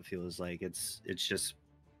now, it feels like it's just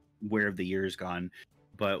where the year's gone,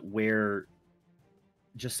 but where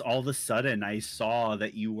just all of a sudden I saw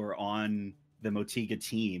that you were on the Motiga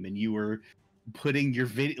team and you were putting your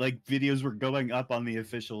videos were going up on the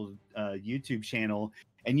official YouTube channel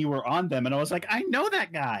and you were on them, and I was like, I know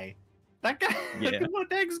that guy. Yeah. What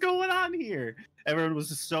the heck's going on here? Everyone was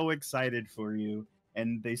just so excited for you,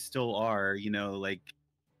 and they still are. You know, like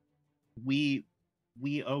we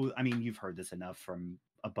owe. I mean, you've heard this enough from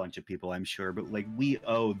a bunch of people, I'm sure, but like we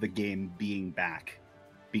owe the game being back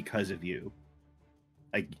because of you.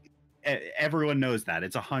 Like everyone knows that.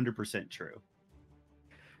 It's 100% true.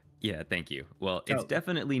 Yeah, thank you. Well, it's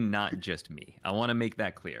definitely not just me. I want to make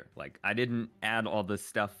that clear. Like, I didn't add all this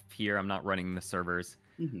stuff here. I'm not running the servers,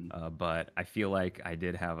 but I feel like I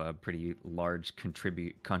did have a pretty large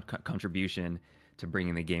contribution to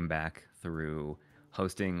bringing the game back through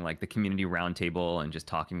hosting like the community roundtable and just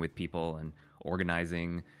talking with people and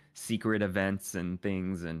organizing secret events and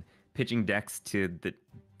things and pitching decks to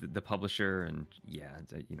the publisher. And yeah,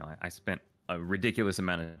 you know, I spent a ridiculous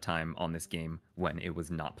amount of time on this game when it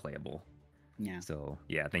was not playable. Yeah. So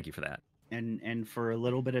yeah, thank you for that. And for a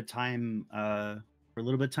little bit of time,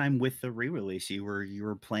 with the re-release, you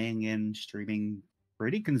were playing and streaming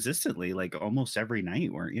pretty consistently, like almost every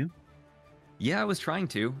night, weren't you? Yeah, I was trying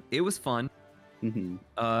to. It was fun. Mm-hmm.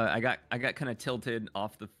 I got kind of tilted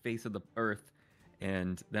off the face of the earth,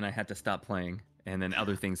 and then I had to stop playing. And then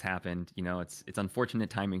other things happened. You know, it's unfortunate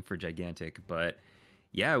timing for Gigantic, but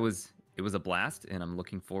yeah, it was a blast, and I'm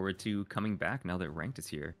looking forward to coming back now that Ranked is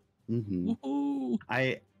here. Mm-hmm.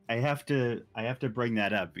 I have to bring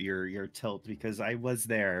that up, your tilt, because I was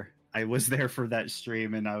there for that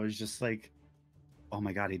stream, and I was just like, oh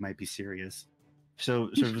my god, he might be serious.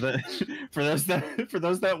 So for those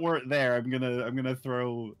that weren't there, I'm gonna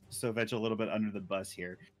throw Sovech a little bit under the bus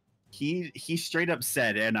here. He straight up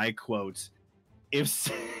said, and I quote,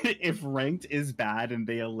 if Ranked is bad and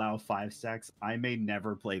they allow 5 stacks, I may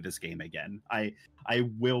never play this game again. I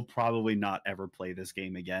will probably not ever play this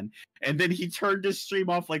game again. And then he turned his stream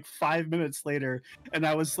off like 5 minutes later, and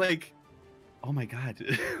I was like, oh my god,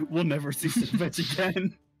 we'll never see Sovech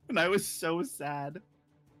again. And I was so sad.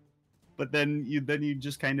 But then you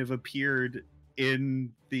just kind of appeared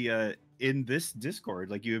in the in this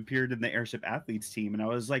Discord, like you appeared in the Airship Athletes team, and I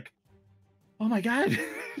was like, oh my god,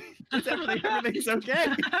 everything's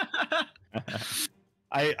okay.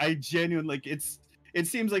 I genuinely, like, it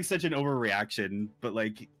seems like such an overreaction, but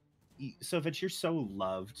like, Sovich, you're so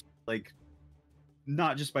loved, like,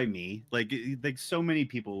 not just by me, like so many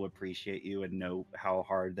people appreciate you and know how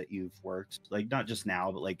hard that you've worked, like not just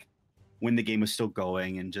now, but like when the game was still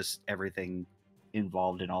going and just everything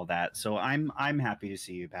involved and all that. So I'm happy to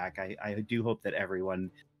see you back. I do hope that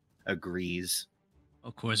everyone agrees.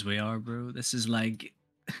 Of course we are, bro. This is like,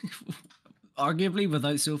 arguably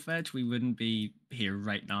without Sofetch, we wouldn't be here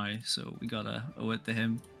right now. So we gotta owe it to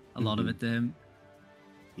him, a lot of it to him.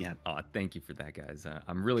 Yeah. Oh, thank you for that, guys.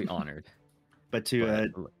 I'm really honored. But to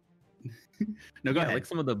no, go ahead. Like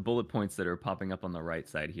some of the bullet points that are popping up on the right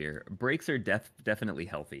side here, breaks are definitely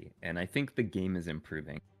healthy, and I think the game is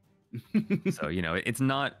improving. So, you know, it's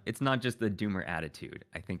not just the doomer attitude.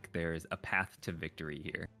 I think there's a path to victory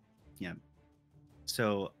here. Yeah.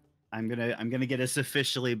 So I'm gonna get us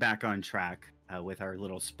officially back on track with our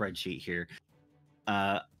little spreadsheet here.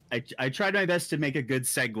 I tried my best to make a good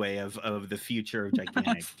segue of the future of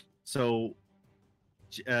Gigantic. So,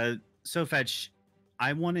 Fetch,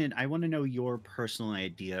 I want to know your personal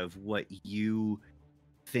idea of what you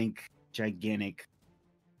think Gigantic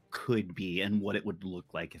could be and what it would look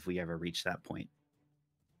like if we ever reach that point.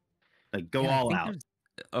 Like, go all out.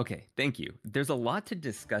 Okay, thank you. There's a lot to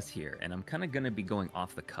discuss here, and I'm kind of going to be going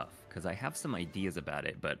off the cuff because I have some ideas about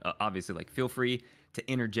it, but obviously, like, feel free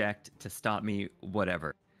to interject, to stop me,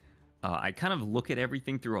 whatever. I kind of look at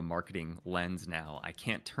everything through a marketing lens now. I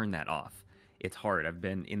can't turn that off. It's hard. I've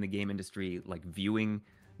been in the game industry, like, viewing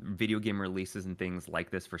video game releases and things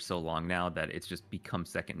like this for so long now that it's just become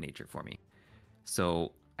second nature for me.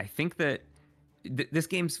 So I think that this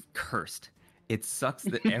game's cursed. It sucks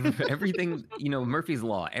that everything, you know, Murphy's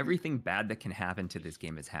Law, everything bad that can happen to this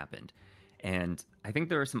game has happened. And I think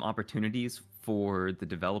there are some opportunities for the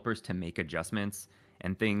developers to make adjustments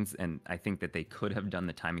and things. And I think that they could have done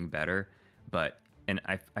the timing better. But, and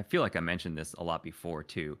I feel like I mentioned this a lot before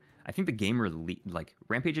too. I think the game, like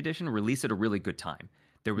Rampage Edition, released at a really good time.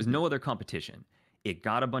 There was no other competition. It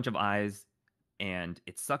got a bunch of eyes, and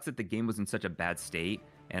it sucks that the game was in such a bad state.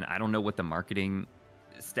 And I don't know what the marketing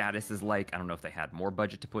status is like. I don't know if they had more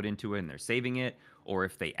budget to put into it and they're saving it, or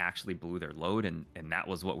if they actually blew their load and that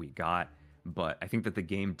was what we got. But I think that the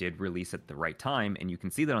game did release at the right time, and you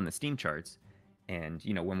can see that on the Steam charts. And,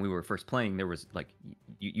 you know, when we were first playing, there was like,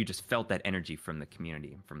 you just felt that energy from the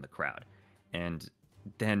community, from the crowd. And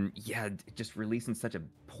then, yeah, it just released in such a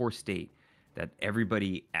poor state that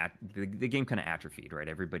everybody the game kind of atrophied, right?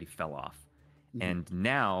 Everybody fell off. Mm-hmm. And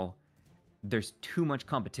now there's too much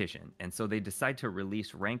competition. And so they decide to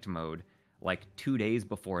release ranked mode like 2 days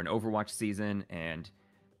before an Overwatch season, and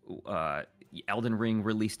Elden Ring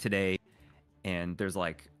released today. And there's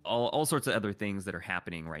like all sorts of other things that are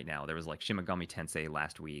happening right now. There was like Shin Megami Tensei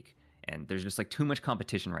last week, and there's just like too much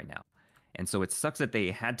competition right now. And so it sucks that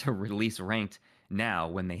they had to release ranked now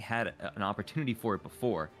when they had an opportunity for it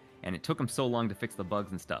before, and it took them so long to fix the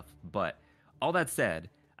bugs and stuff. But all that said,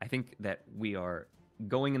 I think that we are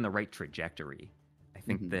going in the right trajectory. I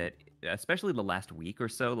think that especially the last week or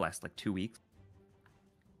so, last like 2 weeks,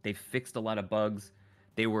 they fixed a lot of bugs.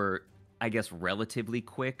 They were, I guess, relatively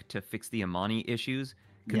quick to fix the Amani issues,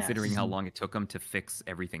 considering how long it took them to fix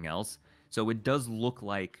everything else. So it does look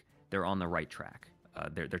like they're on the right track.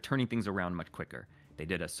 They're turning things around much quicker. They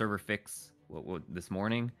did a server fix this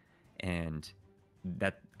morning, and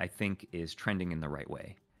that I think is trending in the right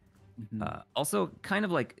way. Also, kind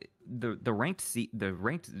of like the ranked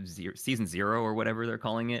season 0 or whatever they're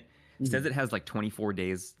calling it says it has like 24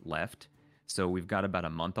 days left. So we've got about a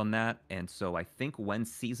month on that. And so I think when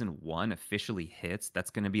season 1 officially hits, that's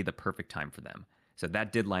going to be the perfect time for them. So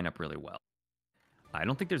that did line up really well. I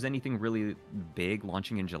don't think there's anything really big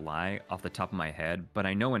launching in July off the top of my head, but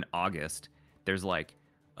I know in August there's like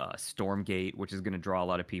Stormgate, which is going to draw a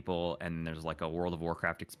lot of people, and there's like a World of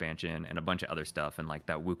Warcraft expansion and a bunch of other stuff, and like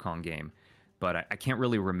that Wukong game. But I can't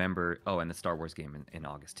really remember. Oh, and the Star Wars game in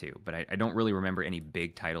August too. But I don't really remember any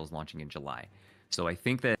big titles launching in July. So I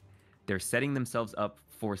think that they're setting themselves up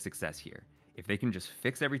for success here. If they can just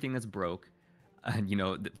fix everything that's broke, and you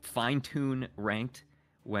know, fine tune ranked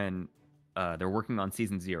when they're working on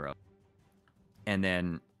season 0, and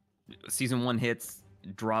then season 1 hits,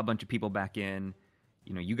 draw a bunch of people back in.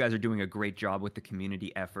 You know, you guys are doing a great job with the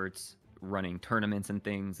community efforts, running tournaments and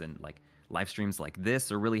things, and like live streams like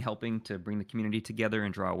this are really helping to bring the community together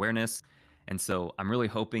and draw awareness. And so I'm really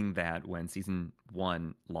hoping that when season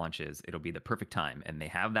 1 launches, it'll be the perfect time, and they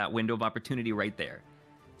have that window of opportunity right there.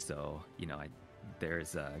 So, you know,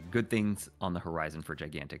 there's good things on the horizon for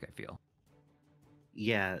Gigantic, I feel.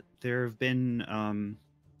 Yeah, there have been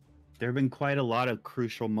quite a lot of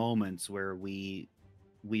crucial moments where we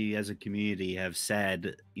as a community have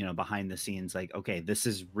said, you know, behind the scenes, like, okay, this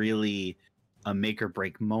is really a make or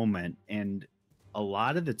break moment. And a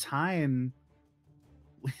lot of the time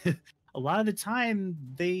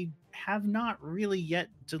they have not really yet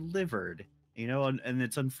delivered, you know, and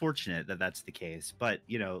it's unfortunate that that's the case. But,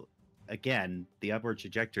 you know, again, the upward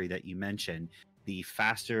trajectory that you mentioned, the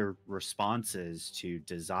faster responses to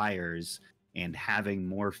desires and having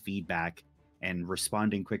more feedback and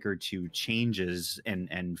responding quicker to changes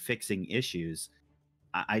and fixing issues,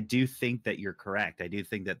 I do think that you're correct. I do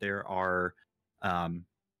think that there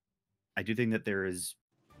is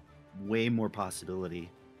way more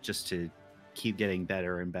possibility just to keep getting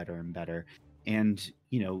better and better and better. And,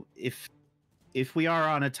 you know, if if we are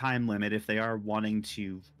on a time limit, if they are wanting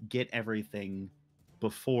to get everything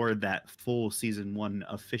before that full season 1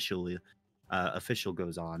 official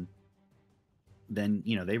goes on, then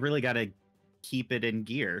they really got to keep it in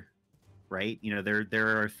gear, right?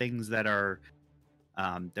 There are things that are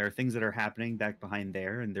happening back behind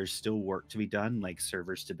there, and there's still work to be done, like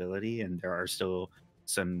server stability, and there are still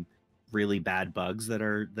some really bad bugs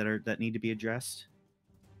that need to be addressed.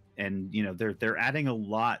 And they're adding a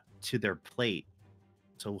lot to their plate,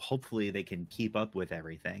 so hopefully they can keep up with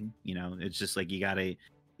everything. It's just like you gotta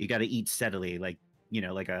eat steadily, like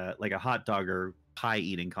like a hot dog or pie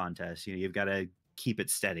eating contest. You've got to keep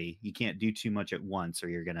it steady. You can't do too much at once, or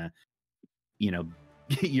you're gonna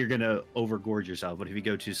you're gonna overgorge yourself. But if you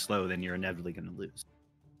go too slow, then you're inevitably gonna lose.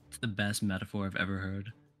 It's the best metaphor I've ever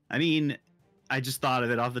heard. I mean, I just thought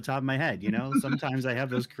of it off the top of my head. Sometimes I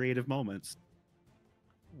have those creative moments.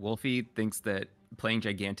 Wolfie thinks that playing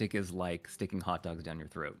Gigantic is like sticking hot dogs down your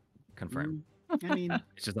throat. Confirmed. I mean,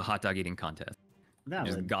 it's just a hot dog eating contest. Valid.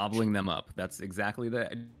 Just gobbling them up. That's exactly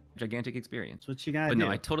the Gigantic experience. That's what you got. But no,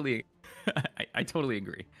 I totally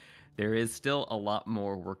agree. There is still a lot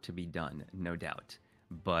more work to be done, no doubt.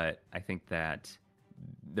 But I think that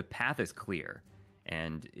the path is clear.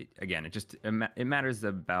 And it matters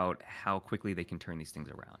about how quickly they can turn these things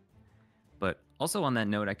around. But also on that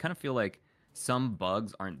note, I kind of feel like some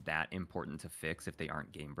bugs aren't that important to fix if they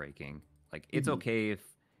aren't game breaking. Like it's okay if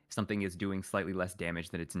something is doing slightly less damage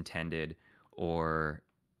than it's intended, or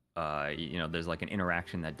there's like an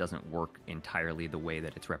interaction that doesn't work entirely the way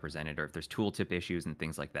that it's represented, or if there's tooltip issues and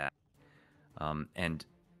things like that. And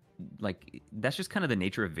like that's just kind of the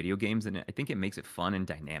nature of video games, and I think it makes it fun and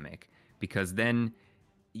dynamic, because then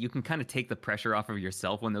you can kind of take the pressure off of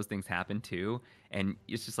yourself when those things happen too. And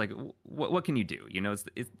it's just like, what can you do?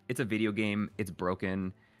 It's a video game. It's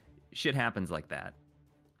broken. Shit happens like that.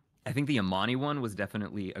 I think the Amani one was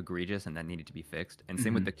definitely egregious, and that needed to be fixed. And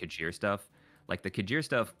same with the Kajir stuff. Like the Kajir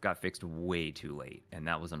stuff got fixed way too late, and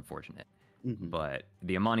that was unfortunate. But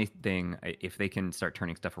the Amani thing, if they can start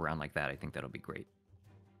turning stuff around like that, I think that'll be great.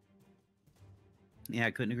 Yeah,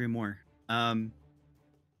 I couldn't agree more.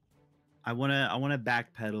 I wanna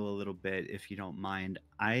backpedal a little bit, if you don't mind.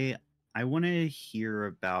 I want to hear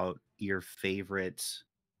about your favorite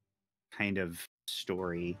kind of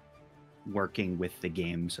story working with the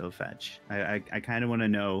game, So Fetch. I kind of want to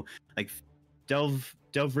know, like, delve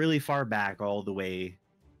really far back, all the way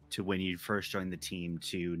to when you first joined the team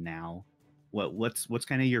to now. What's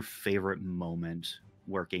kind of your favorite moment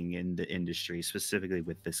working in the industry, specifically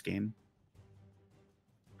with this game?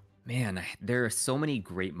 Man, there are so many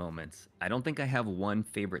great moments. I don't think I have one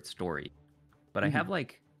favorite story, but I have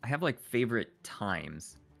like favorite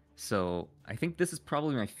times. So I think this is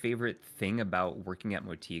probably my favorite thing about working at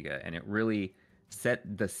Motiga, and it really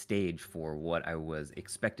set the stage for what I was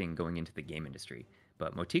expecting going into the game industry.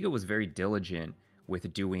 But Motiga was very diligent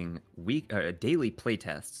with doing daily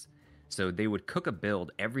playtests. So they would cook a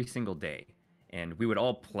build every single day, and we would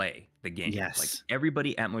all play the game. Yes. Like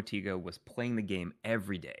everybody at Motiga was playing the game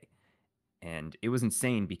every day. And it was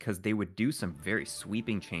insane because they would do some very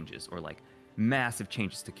sweeping changes, or like massive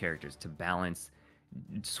changes to characters to balance,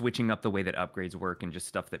 switching up the way that upgrades work, and just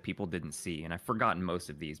stuff that people didn't see. And I've forgotten most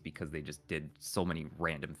of these because they just did so many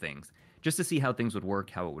random things just to see how things would work,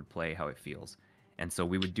 how it would play, how it feels. And so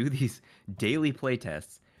we would do these daily play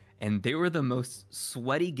tests, and they were the most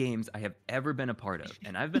sweaty games I have ever been a part of.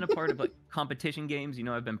 And I've been a part of like competition games.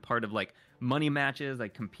 I've been part of like money matches. I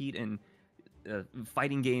compete in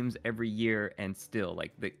fighting games every year, and still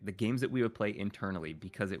like the games that we would play internally,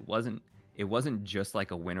 because it wasn't just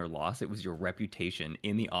like a win or loss, it was your reputation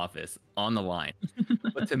in the office on the line.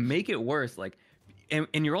 But to make it worse, like and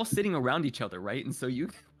you're all sitting around each other, right? And so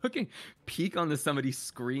you fucking peek onto somebody's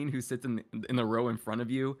screen who sits in the row in front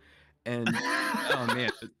of you, and oh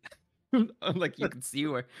man, like you could see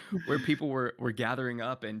where people were gathering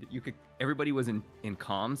up, and everybody was in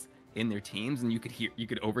comms in their teams, and you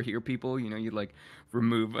could overhear people. You'd like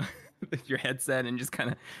remove your headset and just kind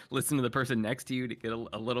of listen to the person next to you to get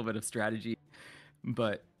a little bit of strategy.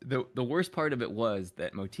 But the worst part of it was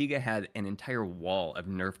that Motiga had an entire wall of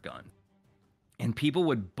Nerf guns, and people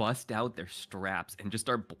would bust out their straps and just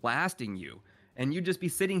start blasting you, and you'd just be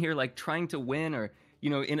sitting here like trying to win, or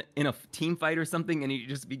in a team fight or something, and you'd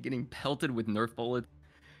just be getting pelted with Nerf bullets.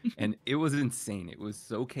 And it was insane. It was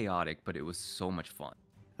so chaotic, but it was so much fun.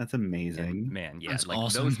 That's amazing. And man, yeah, That's like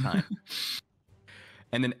awesome. those times.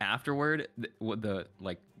 And then afterward, the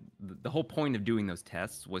whole point of doing those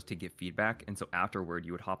tests was to get feedback. And so afterward,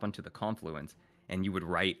 you would hop onto the Confluence and you would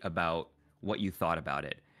write about what you thought about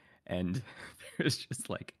it. And there's just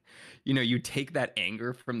like, you take that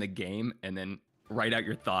anger from the game and then write out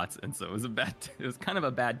your thoughts. And so it was kind of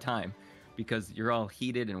a bad time because you're all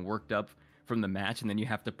heated and worked up from the match, and then you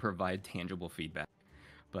have to provide tangible feedback.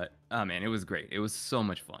 But oh man, it was great. It was so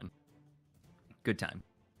much fun. Good time.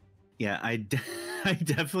 Yeah, I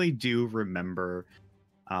definitely do remember.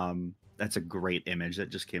 That's a great image that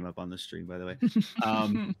just came up on the stream, by the way.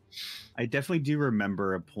 I definitely do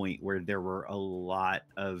remember a point where there were a lot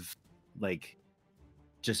of like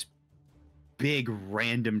just big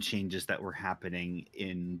random changes that were happening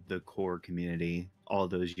in the core community all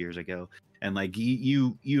those years ago. And like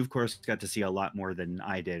you of course got to see a lot more than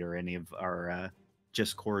I did or any of our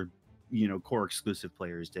just core core exclusive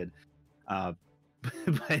players did.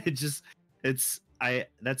 But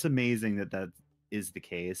that's amazing that is the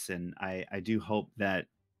case, and I do hope that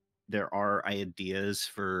there are ideas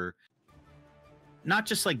for not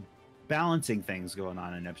just like balancing things going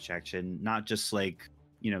on in abstraction, not just like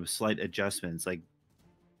slight adjustments. Like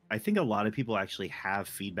I think a lot of people actually have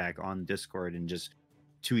feedback on Discord and just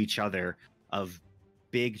to each other of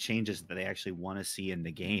big changes that they actually want to see in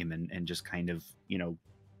the game, and just kind of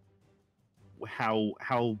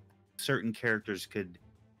how certain characters could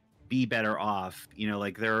be better off.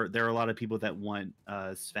 Like there are a lot of people that want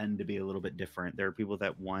Sven to be a little bit different. There are people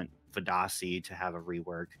that want Vadasi to have a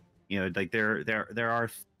rework. Like there are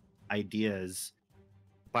ideas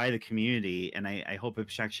by the community, and I hope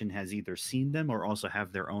Abstraction has either seen them or also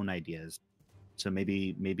have their own ideas. So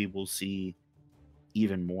maybe we'll see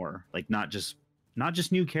even more, like not just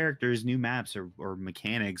new characters, new maps, or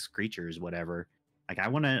mechanics, creatures, whatever. Like I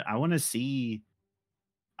want to see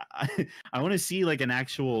I want to see like an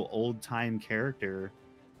actual old time character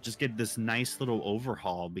just get this nice little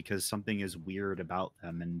overhaul because something is weird about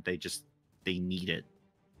them and they need it.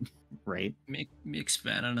 Right? Make me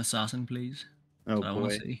expand an assassin, please. Oh I boy.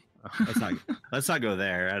 want to see. Let's not go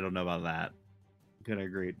there. I don't know about that.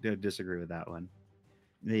 Could disagree with that one.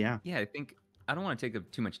 Yeah. Yeah, I don't want to take up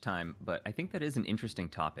too much time, but I think that is an interesting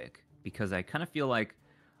topic because I kind of feel like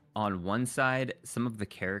on one side, some of the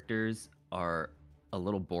characters are a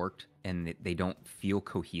little borked and they don't feel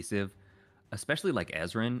cohesive, especially like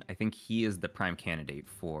Ezrin. I think he is the prime candidate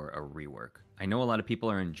for a rework. I know a lot of people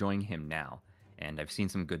are enjoying him now, and I've seen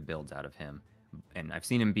some good builds out of him, and I've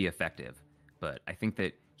seen him be effective, but I think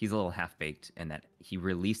that he's a little half-baked and that he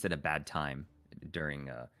released at a bad time during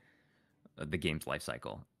the game's life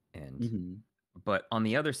cycle. And but on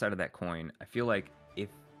the other side of that coin, I feel like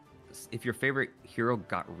if your favorite hero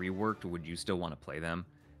got reworked, would you still want to play them?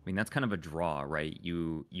 I mean, that's kind of a draw, right?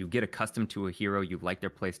 You get accustomed to a hero, you like their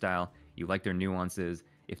playstyle, you like their nuances.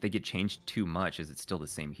 If they get changed too much, is it still the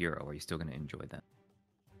same hero? Are you still going to enjoy them?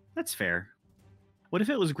 That's fair. What if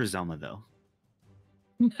it was Griselma, though?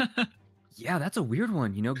 Yeah, that's a weird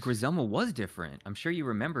one. Griselma was different. I'm sure you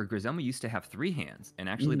remember Griselma used to have 3 hands. And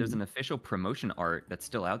actually, there's an official promotion art that's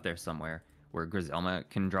still out there somewhere where Griselma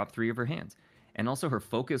can drop 3 of her hands. And also, her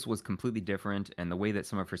focus was completely different, and the way that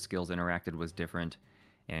some of her skills interacted was different.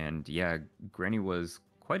 And yeah, Granny was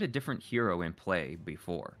quite a different hero in play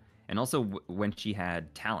before. And also when she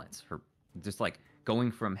had talents, her just like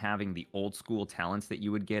going from having the old school talents that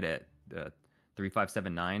you would get at the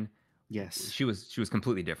 3579. Yes, she was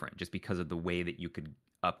completely different just because of the way that you could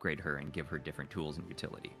upgrade her and give her different tools and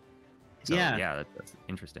utility. So yeah, that's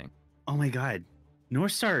interesting. Oh my god,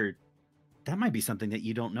 Northstar, that might be something that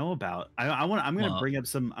you don't know about. I'm going to bring up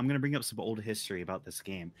some old history about this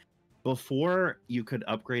game. Before you could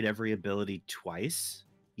upgrade every ability twice,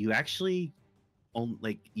 you actually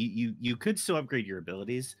you could still upgrade your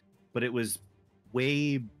abilities, but it was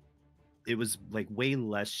way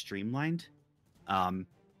less streamlined.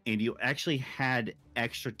 And you actually had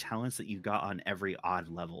extra talents that you got on every odd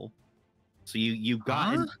level. So you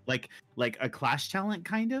got like a clash talent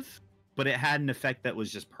kind of, but it had an effect that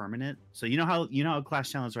was just permanent. So you know how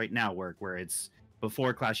clash talents right now work, where it's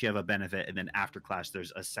before clash you have a benefit, and then after clash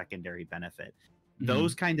there's a secondary benefit.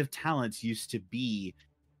 Those kind of talents used to be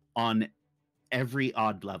on every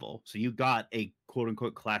odd level. So you got a quote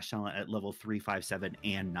unquote clash talent at level 3, 5, 7,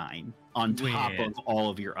 and 9 on top of all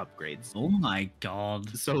of your upgrades. Oh my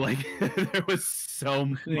god. So like there was so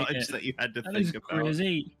much that you had to think about.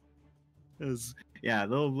 Crazy. It was, yeah,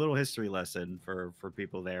 little history lesson for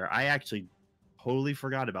people there. I actually totally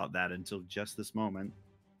forgot about that until just this moment.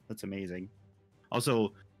 That's amazing.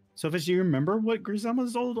 Also, Sophus, do you remember what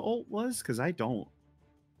Griselma's old ult was? Because I don't.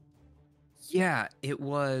 Yeah, it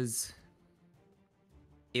was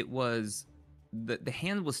the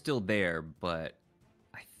hand was still there, but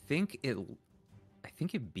I think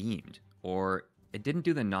it beamed, or it didn't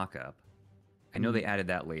do the knock up. I know they added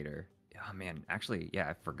that later. Oh man, actually, yeah,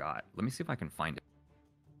 I forgot. Let me see if I can find it.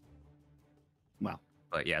 Well,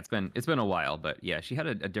 But yeah, it's been a while. But yeah, she had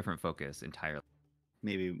a different focus entirely.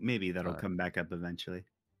 maybe that'll But come back up eventually.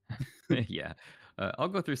 yeah, I'll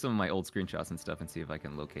go through some of my old screenshots and stuff and see if I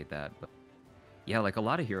can locate that. But yeah, like a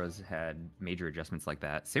lot of heroes had major adjustments like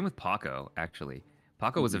that. Same with Paco, actually.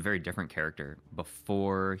 Paco was a very different character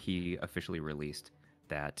before he officially released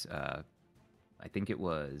that. I think it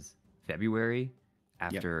was February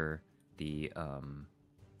after the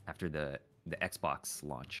Xbox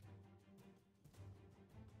launch.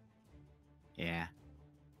 Yeah,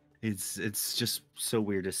 it's just so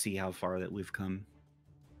weird to see how far that we've come.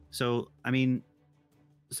 So I mean,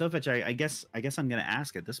 Sofetch, I guess I'm gonna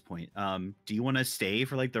ask at this point. Do you want to stay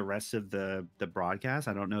for like the rest of the broadcast?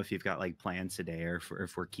 I don't know if you've got like plans today, or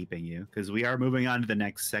if we're keeping you, because we are moving on to the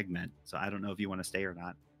next segment. So I don't know if you want to stay or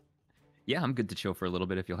not. Yeah, I'm good to chill for a little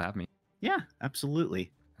bit if you'll have me. Yeah,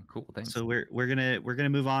 absolutely. Cool, thanks. So we're gonna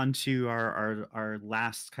move on to our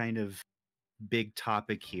last kind of big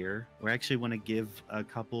topic here. We actually want to give a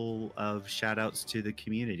couple of shout outs to the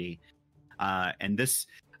community. And this,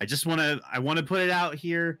 I want to put it out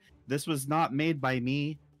here. This was not made by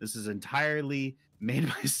me. This is entirely made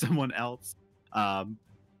by someone else.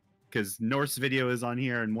 Because North's video is on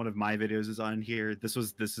here and one of my videos is on here. This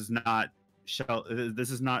is not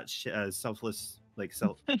selfless, like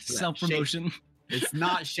self promotion. It's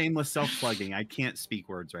not shameless self plugging. I can't speak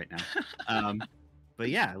words right now. But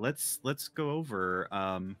yeah, let's go over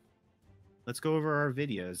our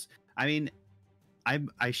videos. I mean,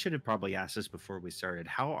 I should have probably asked this before we started.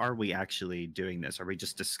 How are we actually doing this? Are we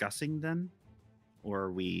just discussing them, or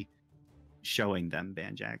are we showing them,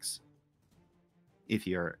 Banjax? If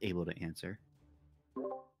you're able to answer.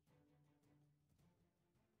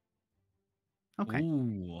 Okay.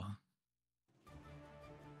 Ooh.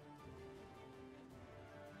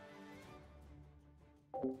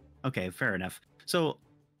 Okay, fair enough. So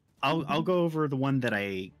I'll go over the one that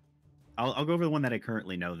I'll go over the one that I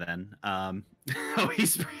currently know then. Oh,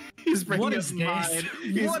 he's bringing up mine.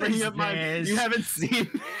 He's bringing up mine. You haven't seen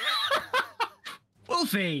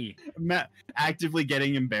Wolfie. Matt actively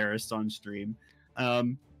getting embarrassed on stream.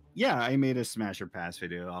 Yeah, I made a smash or pass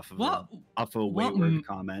video off of a wayward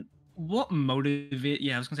comment. What motivated?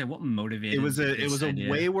 Yeah, I was gonna say what motivated. It was a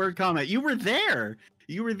wayward comment. You were there.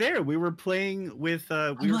 We were playing with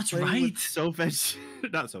that's right. with Sofetch,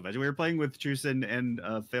 not Sofetch. We were playing with Trusin and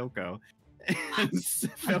Falco. I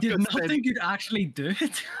did not think you'd actually do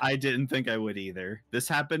it. I didn't think I would either. This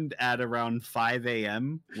happened at around 5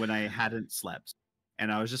 a.m. when I hadn't slept,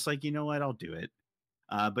 and I was just like, you know what, I'll do it.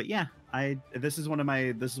 But yeah, this is one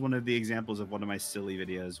of the examples of one of my silly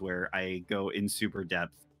videos where I go in super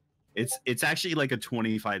depth. It's actually like a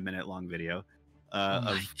 25-minute long video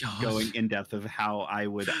of going in depth of how I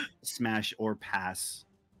would smash or pass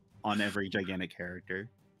on every gigantic character.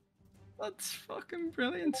 That's fucking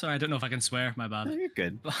brilliant. Sorry, I don't know if I can swear. My bad. No, you're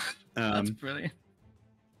good. That's brilliant.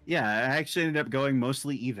 Yeah, I actually ended up going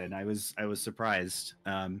mostly even. I was surprised.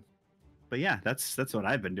 But yeah, that's what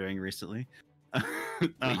I've been doing recently.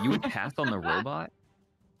 Wait, you would pass on the robot?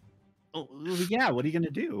 Oh, yeah. What are you gonna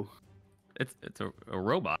do? It's a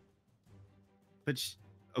robot. But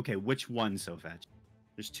okay, which one, Sofetch?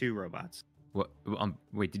 There's two robots. What?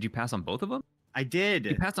 Wait, did you pass on both of them? I did.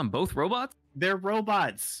 You passed on both robots? They're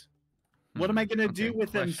robots. What am I gonna do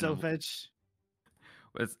with them, Sofetch?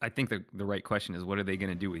 I think the right question is, what are they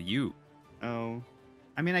gonna do with you? Oh,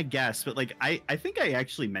 I mean, I guess, but like, I think I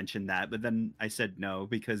actually mentioned that, but then I said no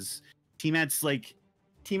because T-Mat's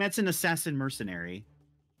an assassin mercenary.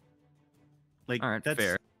 Like, all right, that's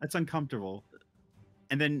fair. That's uncomfortable.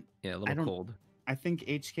 And then Yeah, a little cold. I think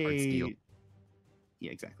HK.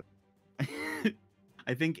 Yeah, exactly.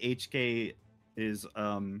 I think HK is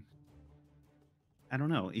I don't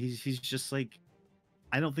know. He's just like,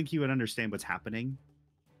 I don't think he would understand what's happening,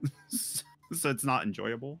 so it's not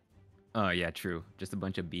enjoyable. Oh yeah, true. Just a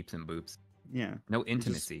bunch of beeps and boops. Yeah. No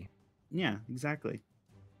intimacy. Yeah, exactly.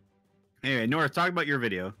 Anyway, Nora, talk about your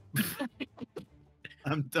video.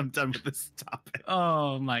 I'm done with this topic.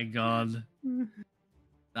 Oh my god.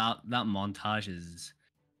 That montage is.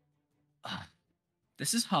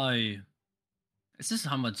 This is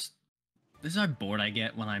how bored I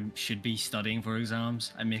get when I should be studying for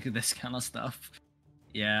exams. I make this kind of stuff.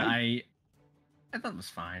 Yeah, I thought it was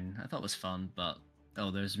fine. I thought it was fun, but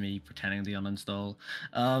there's me pretending to uninstall.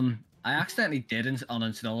 I accidentally did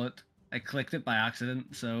uninstall it. I clicked it by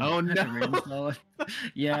accident, so oh no, I had to reinstall it.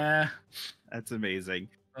 Yeah, that's amazing.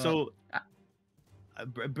 So,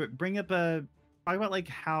 bring up talk about like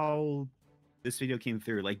how this video came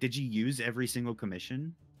through. Like, did you use every single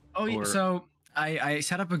commission? Oh, yeah. So I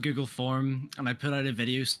set up a Google form and I put out a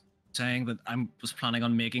video saying that I was planning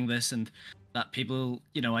on making this and that people,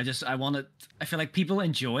 I feel like people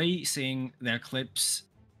enjoy seeing their clips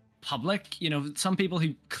public. Some people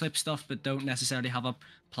who clip stuff but don't necessarily have a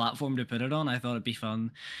platform to put it on. I thought it'd be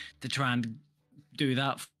fun to try and do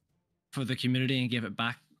that for the community and give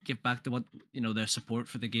back to what their support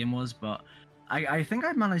for the game was. But I think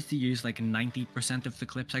I managed to use like 90% of the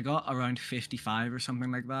clips. I got around 55 or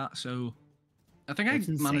something like that. So I think That's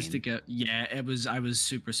I managed to insane. get I was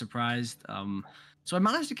super surprised. So I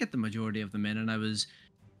managed to get the majority of them in, and I was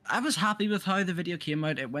happy with how the video came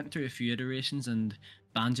out. It went through a few iterations, and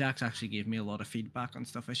Banjax actually gave me a lot of feedback on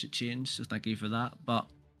stuff I should change. So thank you for that. But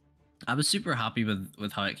I was super happy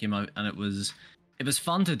with how it came out, and it was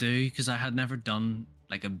fun to do because I had never done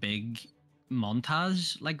like a big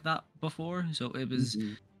montage like that before. So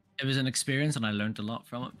Mhm. it was an experience, and I learned a lot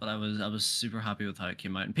from it. But I was super happy with how it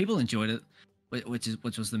came out, and people enjoyed it,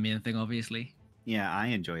 which was the main thing, obviously. Yeah, I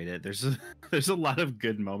enjoyed it. There's a lot of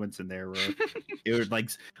good moments in there where it was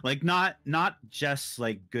like not just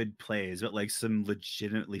like good plays, but like some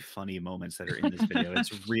legitimately funny moments that are in this video.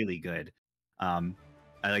 It's really good. I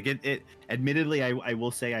like it. Admittedly, I will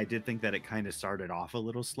say I did think that it kind of started off a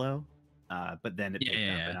little slow, but then it Yeah, picked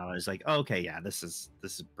yeah, up, yeah. and I was like, oh, okay, yeah, this is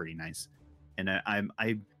pretty nice. And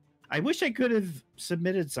I wish I could have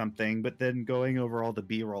submitted something, but then going over all the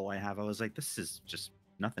B-roll I have, I was like, this is just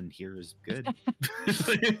nothing here is good.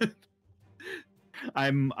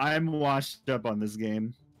 I'm washed up on this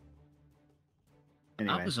game.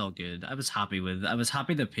 Anyway, That was all good. I was happy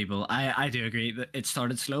that people. I do agree that it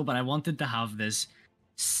started slow, but I wanted to have this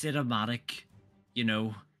cinematic, oh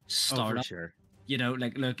for startup. sure.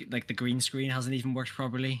 Like look, like the green screen hasn't even worked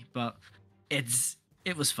properly, but it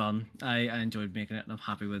was fun. I enjoyed making it, and I'm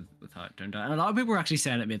happy with how it turned out. And a lot of people were actually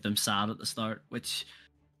saying it made them sad at the start, which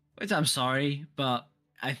I'm sorry, but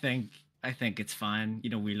I think it's fine.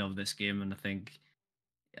 We love this game, and I think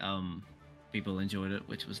um people enjoyed it,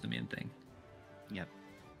 which was the main thing. Yep.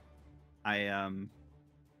 I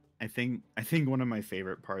think one of my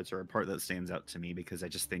favorite parts, or a part that stands out to me because I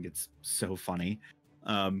just think it's so funny,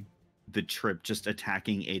 the trip just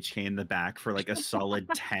attacking HK in the back for like a solid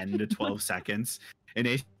 10 to 12 seconds, and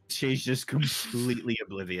HK's just completely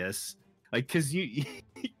oblivious. Like, cause you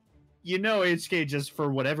HK just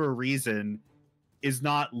for whatever reason is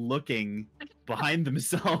not looking behind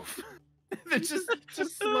themselves. They're just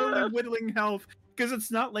slowly whittling health because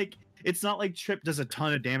it's not like Trip does a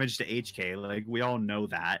ton of damage to HK. Like we all know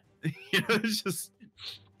that. It's just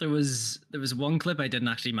There was one clip I didn't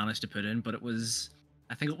actually manage to put in, but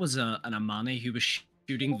I think it was an Amani who was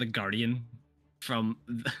shooting the Guardian from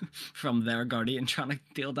from their Guardian trying to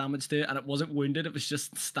deal damage to it, and it wasn't wounded. It was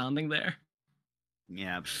just standing there.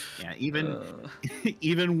 yeah. Even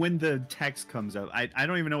even when the text comes up, I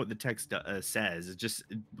don't even know what the text says. It just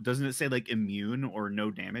doesn't it say like immune or no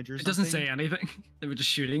damage or something? It doesn't say anything. They were just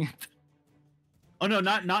shooting it. Oh no,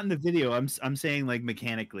 not in the video. I'm saying like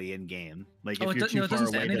mechanically in game. Like if you're too far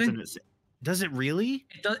away, does it really?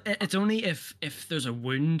 It's only if there's a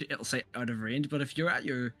wound, it'll say out of range. But if you're at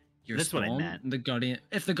your That's spawn, what I meant. the Guardian,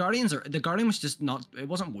 if the Guardian was just not, it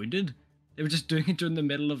wasn't wounded. They were just doing it during the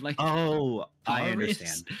middle of like. Oh, I power race.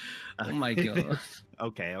 understand. Oh my god.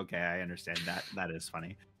 Okay, I understand that. That is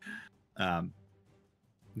funny.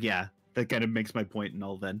 Yeah, that kind of makes my point and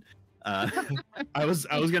all. Then, I was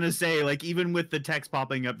gonna say like even with the text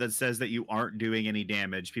popping up that says that you aren't doing any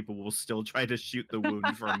damage, people will still try to shoot the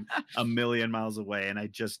wound from a million miles away, and I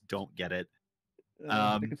just don't get it.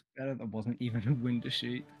 I think it's better that wasn't even a wound to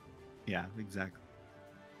shoot. Yeah, exactly.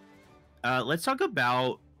 Let's talk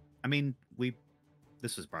about. I mean,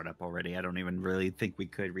 this was brought up already. I don't even really think we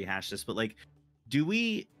could rehash this, but like, do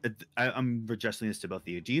we? I'm addressing this to both of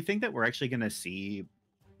you. Do you think that we're actually going to see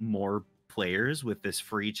more players with this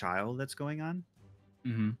free trial that's going on?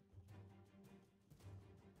 Mm-hmm.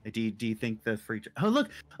 Do you think the free? Oh look!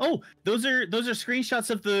 Oh, those are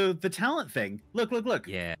screenshots of the talent thing. Look!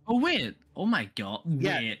 Yeah. Oh wait! Oh my god! Wait!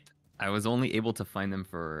 Yeah. I was only able to find them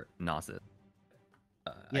for Gnosis.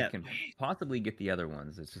 Yeah. I can possibly get the other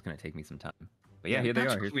ones. It's just going to take me some time. But yeah, here That's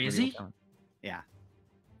they are. Here's crazy. Yeah.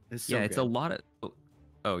 It's yeah, it's a lot of.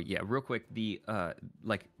 Oh yeah, real quick. The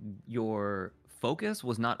like your focus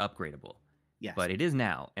was not upgradable. Yes. But it is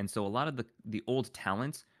now, and so a lot of the old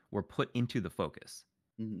talents were put into the focus.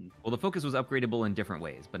 Mm-hmm. Well, the focus was upgradable in different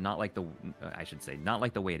ways, but not like I should say, not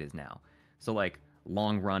like the way it is now. So like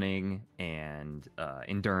long running and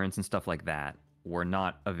endurance and stuff like that were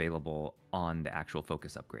not available on the actual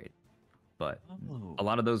focus upgrade. But a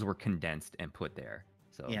lot of those were condensed and put there.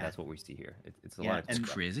 So that's what we see here. It's a lot of It's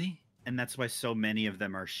crazy. and that's why so many of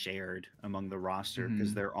them are shared among the roster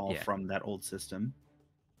because they're all from that old system.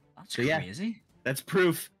 That's crazy. Yeah, that's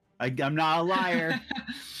proof. I'm not a liar.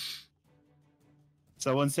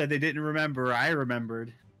 Someone said they didn't remember. I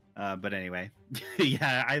remembered. But anyway,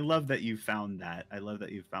 yeah, I love that you found that. I love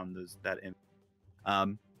that you found that.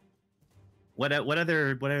 What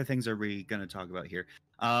other things are we going to talk about here?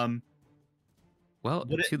 Well,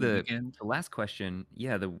 to the last question,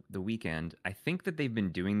 yeah, the weekend. I think that they've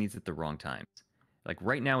been doing these at the wrong times. Like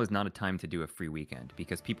right now is not a time to do a free weekend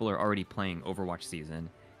because people are already playing Overwatch season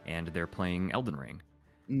and they're playing Elden Ring.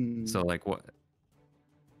 So like what?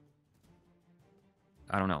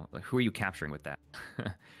 I don't know. Like, who are you capturing with that?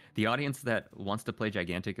 The audience that wants to play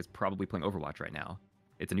Gigantic is probably playing Overwatch right now.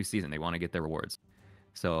 It's a new season. They want to get their rewards.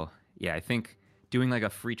 So yeah, I think doing like a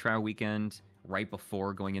free trial weekend right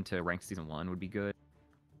before going into ranked season 1 would be good.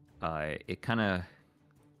 It kind of,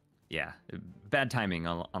 yeah, bad timing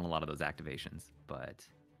on a lot of those activations, but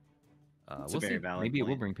we'll see. Maybe it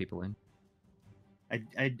will bring people in.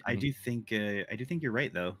 I do think you're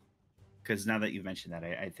right though, because now that you've mentioned that,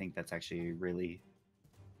 I think that's actually really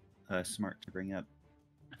smart to bring up.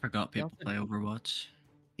 I forgot people play Overwatch.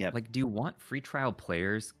 Yeah, like, do you want free trial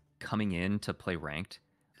players coming in to play ranked?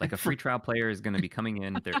 Like a free trial player is going to be coming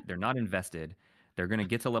in, they're not invested. They're going to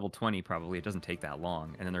get to level 20 probably. It doesn't take that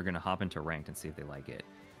long, and then they're going to hop into ranked and see if they like it.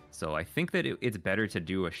 So I think that it's better to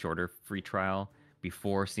do a shorter free trial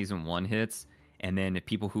before season 1 hits, and then if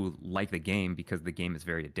people who like the game because the game is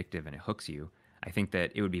very addictive and it hooks you, I think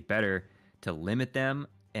that it would be better to limit them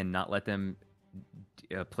and not let them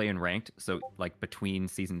play in ranked. So like between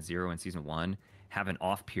season 0 and season 1, have an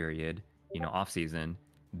off period, off season,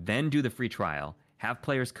 then do the free trial, have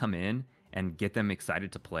players come in and get them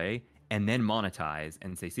excited to play, and then monetize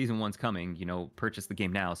and say season 1's coming, purchase the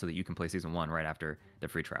game now so that you can play season 1 right after the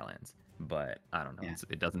free trial ends. But I don't know. Yeah.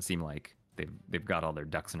 It doesn't seem like they've got all their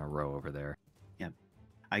ducks in a row over there. Yeah.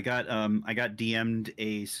 I got DM'd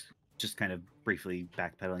just kind of briefly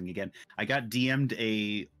backpedaling again. I got DM'd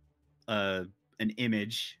an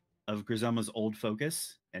image of Griselma's old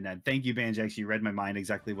focus. And thank you, Banjax. You read my mind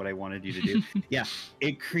exactly what I wanted you to do. Yeah.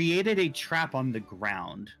 It created a trap on the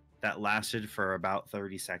ground that lasted for about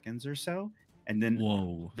 30 seconds or so. And then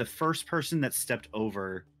the first person that stepped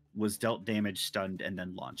over was dealt damage, stunned, and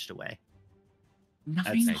then launched away.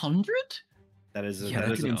 900? That is an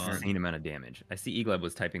insane amount of damage. I see Egleb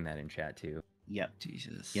was typing that in chat too. Yep.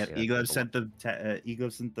 Jesus. Yep. Yeah, Egleb sent the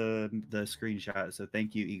screenshot. So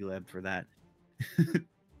thank you, Egleb, for that.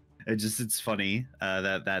 It's funny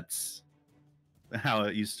that's how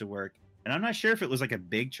it used to work. And I'm not sure if it was like a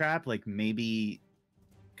big trap, like maybe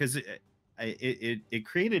because it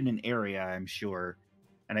created an area, I'm sure.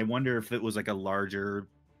 And I wonder if it was like a larger,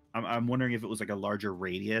 I'm wondering if it was like a larger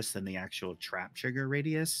radius than the actual trap trigger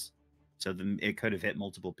radius. So then it could have hit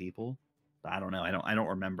multiple people. But I don't know. I don't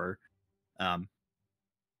remember. But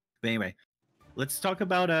anyway, let's talk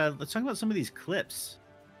about some of these clips.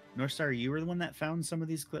 Northstar, you were the one that found some of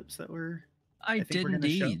these clips that were. I did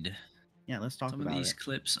indeed. Yeah, let's talk about it. Some of these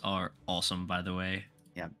clips are awesome, by the way.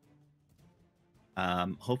 Yeah.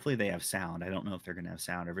 Hopefully they have sound. I don't know if they're gonna have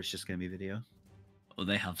sound or if it's just gonna be video. Oh,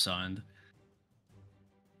 they have sound.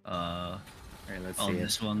 All right, let's see on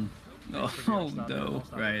this one. Oh no!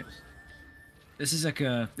 Right. This is what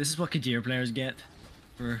Kajir players get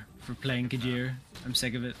for playing Kajir. I'm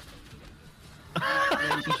sick of it.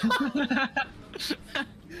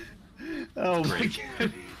 Oh my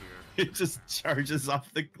god. It just charges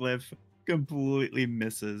off the cliff, completely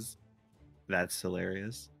misses. That's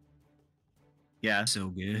hilarious. Yeah. So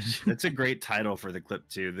good. That's a great title for the clip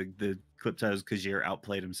too. The clip title is Kajir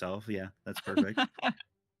outplayed himself. Yeah, that's perfect.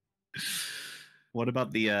 What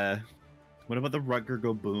about the Rutger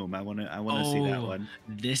go boom? I wanna see that one.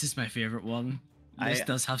 This is my favorite one. This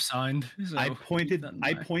does have sound. So I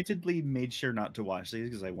pointedly made sure not to watch these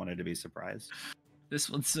because I wanted to be surprised. This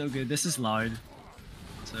one's so good. This is loud.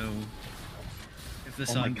 So if the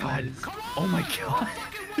sound plays. Oh my god.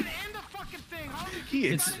 He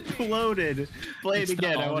exploded. Play it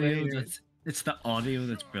again. I want to hear it. It's the audio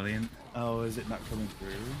that's brilliant. Oh, is it not coming through?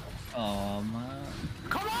 Oh man.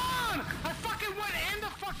 Come on! I fucking went in the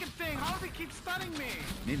fucking thing. How does it keep stunning me?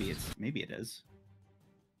 Maybe it is.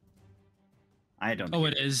 I don't. Oh,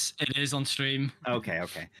 it is. It is on stream. Okay.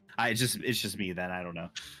 It's just me then. I don't know.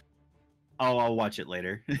 I'll watch it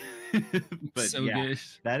later. But so good.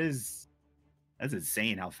 That's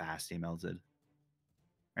insane how fast he melted.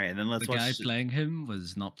 All right, and then let's watch. The guy playing him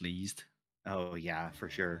was not pleased. Oh yeah, for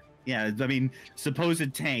sure. Yeah, I mean,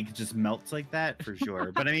 supposed tank just melts like that for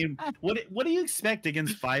sure. But I mean, what do you expect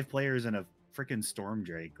against 5 players and a freaking Storm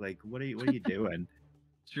Drake? Like, what are you doing?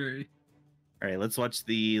 True. All right, let's watch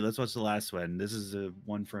the last one. This is a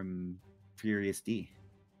one from Furious D.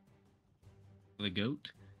 The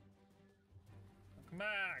goat. Come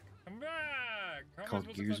back! Come back! How am I Called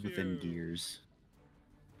supposed to Gears fuck Within you? Gears.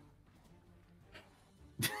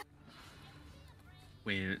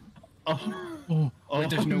 Wait. Oh, Wait,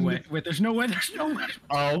 there's no way. Wait, there's no way. There's no way.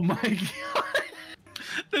 Oh my god!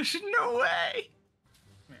 There's no way.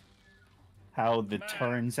 How the Come back,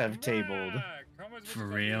 turns have come tabled. back. How am I supposed For to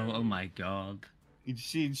fuck real? you? Oh my god.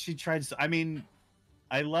 She tried. I mean,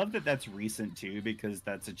 I love that that's recent too, because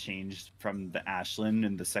that's a change from the Ashlyn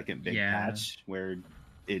in the second big Yeah. patch where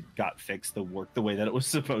it got fixed to work the way that it was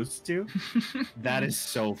supposed to. That is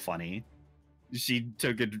so funny. She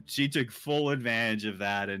took full advantage of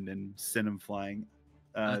that and sent him flying.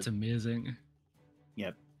 That's amazing.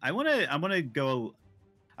 Yep. I'm gonna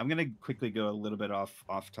quickly go a little bit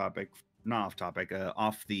off topic, not off topic,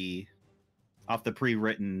 off the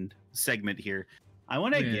pre-written segment here. I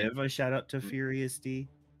want to Yeah. give a shout out to Furious D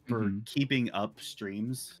for Mhm. keeping up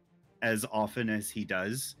streams as often as he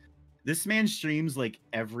does. This man streams like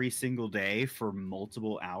every single day for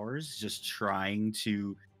multiple hours, just trying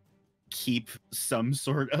to keep some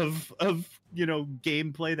sort of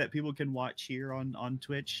gameplay that people can watch here on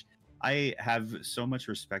Twitch. I have so much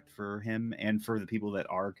respect for him and for the people that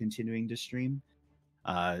are continuing to stream.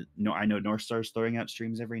 No, I know North Star's throwing out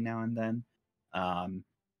streams every now and then.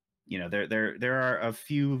 There are a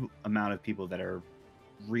few amount of people that are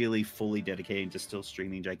really fully dedicated to still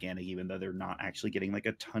streaming Gigantic, even though they're not actually getting like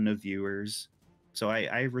a ton of viewers. So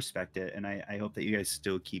I respect it, and I hope that you guys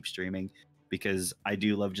still keep streaming, because I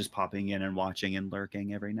do love just popping in and watching and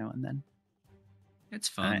lurking every now and then. It's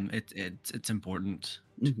fun. It's important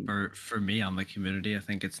Mhm. for me and the community. I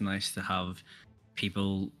think it's nice to have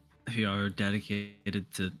people who are dedicated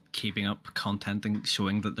to keeping up content and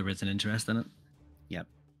showing that there is an interest in it. Yep.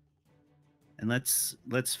 And let's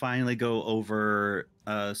finally go over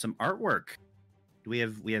some artwork. We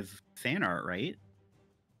have fan art, right?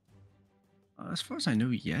 As far as I know,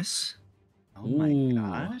 yes. Oh my Ooh.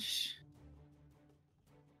 gosh.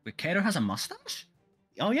 Wait, Kato has a mustache?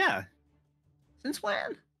 Oh yeah. Since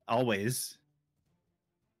when? Always.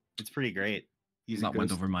 It's pretty great. He's That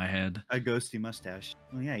went over my head. a ghosty mustache.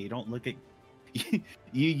 Well, yeah, you don't look at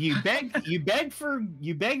you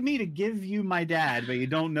beg me to give you my dad, but you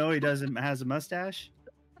don't know he has a mustache.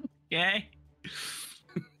 Yay.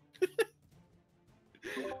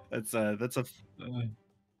 That's a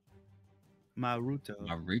Maruto.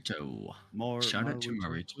 Naruto. More Shout out to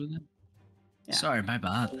Naruto then. Yeah. Sorry, my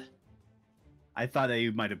bad. I thought that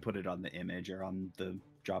you might have put it on the image or on the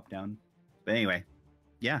drop down. But anyway,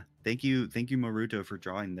 yeah, thank you Maruto for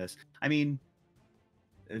drawing this. I mean,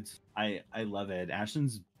 I love it.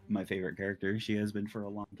 Ashlyn's my favorite character. She has been for a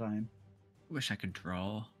long time. Wish I could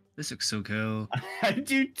draw. This looks so cool. I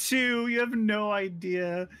do too. You have no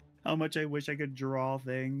idea how much I wish I could draw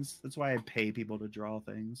things. That's why I pay people to draw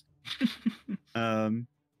things.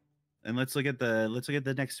 And let's look at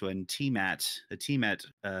the next one. T-Mat. A T-Mat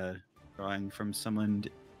drawing from someone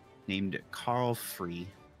named Carl Free.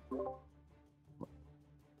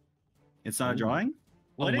 It's not a drawing?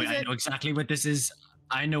 What wait, is I it? know exactly what this is.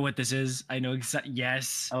 I know what this is. I know exactly.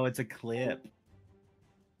 Yes. Oh, it's a clip.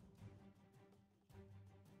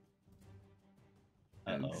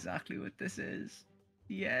 I know Uh-oh. exactly what this is.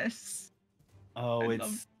 Yes. Oh, I it's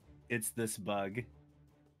love- it's this bug.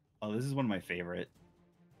 Oh, this is one of my favorite.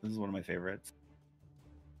 This is one of my favorites.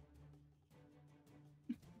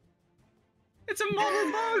 It's a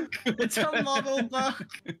model bug. It's a model bug.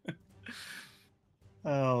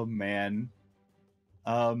 Oh man.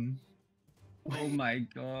 Oh my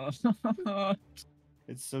god.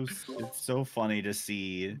 It's so funny to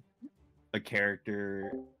see a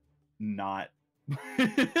character not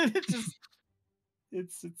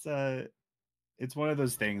it's one of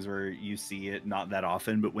those things where you see it not that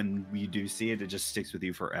often, but when you do see it, it just sticks with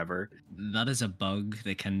you forever. That is a bug.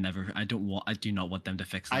 They can never. I do not want them to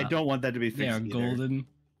fix that. I don't want that to be They fixed. are either. golden.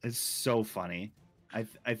 It's so funny.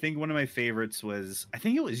 I think one of my favorites was, I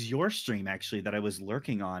think it was your stream actually that I was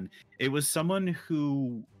lurking on. It was someone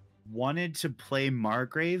who wanted to play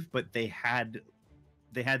Margrave, but they had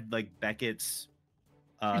like Beckett's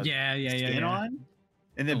skin on.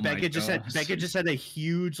 And then Oh my Beckett gosh. just had a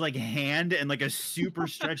huge like hand and like a super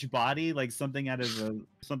stretched body, like something out of a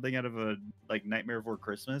like Nightmare Before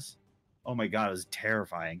Christmas. Oh my god, it was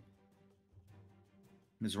terrifying.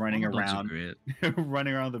 He was running Model bugs are around, great.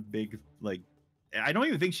 running around the big like. I don't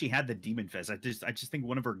even think she had the demon fist. I just think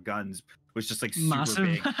one of her guns was just like super Massive.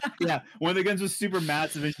 big. Yeah, one of the guns was super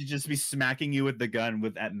massive, and she'd just be smacking you with the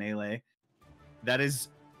gun at melee. That is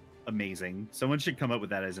amazing. Someone should come up with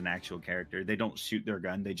that as an actual character. They don't shoot their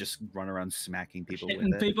gun; they just run around smacking people Hitting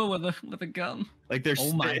with it. people with a gun. Like they're.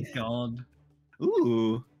 Oh my god.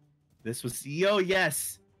 Ooh, this was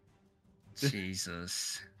yes.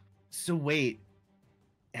 Jesus. So wait,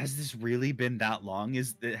 has this really been that long?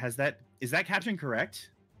 Is that caption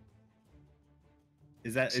correct?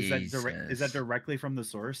 Is that directly from the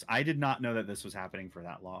source? I did not know that this was happening for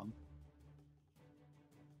that long.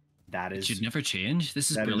 It should never change. This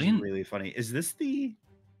is that brilliant. Is really funny. Is this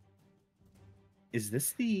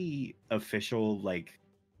the official, like,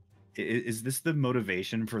 is this the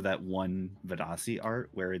motivation for that one Vidasi art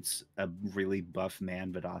where it's a really buff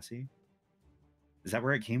man Vidasi? Is that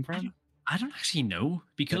where it came from? I don't actually know.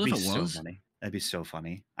 Because if it was, funny. That'd be so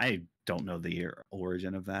funny. I don't know the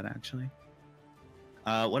origin of that actually.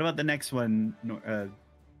 What about the next one,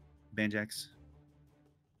 Banjax?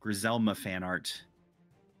 Griselma fan art.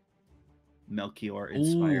 Melchior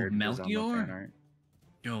inspired. Melchior. Fan art.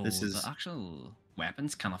 Yo, this is the actual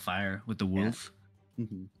weapons kind of fire with the wolf. Yeah.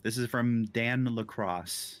 Mm-hmm. This is from Dan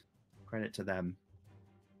Lacrosse. Credit to them.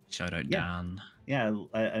 Shout out Dan. Yeah,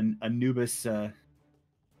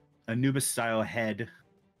 Anubis style head.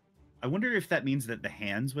 I wonder if that means that the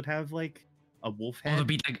hands would have like a wolf head. They'd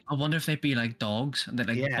be like, I wonder if they'd be like dogs and they'd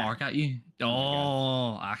like bark at you.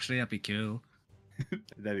 Oh, actually, that'd be cool.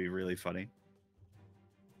 That'd be really funny.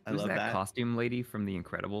 I Who's love that costume lady from The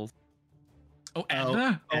Incredibles? Oh,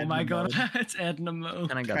 Edna! Oh Edna my god, Mode. it's Edna Mode.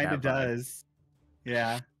 Kind of does.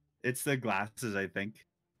 Yeah, it's the glasses, I think.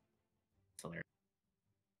 It's hilarious.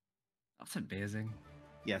 That's amazing.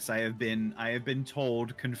 Yes, I have been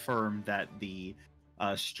told, confirmed that the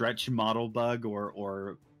stretch model bug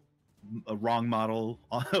or a wrong model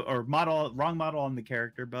or wrong model on the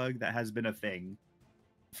character bug that has been a thing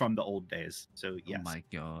from the old days. So yes. Oh my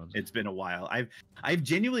god. It's been a while. I've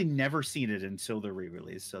genuinely never seen it until the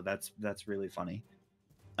re-release, so that's really funny.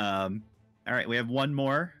 All right, we have one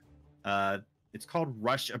more. It's called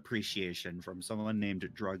Rush Appreciation from someone named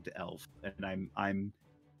Drugged Elf, and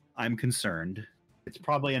I'm concerned. It's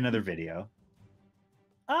probably another video.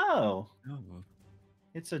 Oh.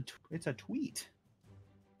 It's a tweet.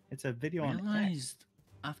 It's a video on X. Realized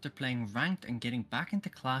after playing ranked and getting back into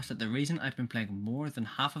class that the reason I've been playing more than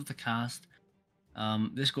half of the cast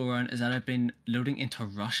this go around is that I've been loading into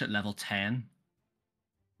Rush at level 10.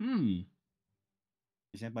 I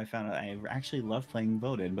found out I actually love playing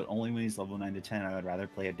Voden, but only when he's level 9 to 10. I would rather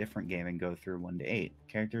play a different game and go through 1 to 8.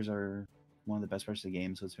 Characters are one of the best parts of the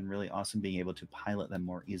game, so it's been really awesome being able to pilot them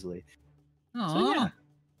more easily. So yeah,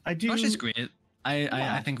 I do. Rush is great.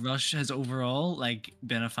 I think Rush has overall like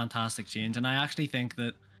been a fantastic change, and I actually think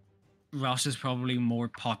that Rush is probably more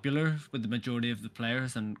popular with the majority of the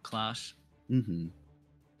players than Clash. Mm-hmm.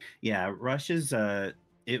 Yeah, Rush is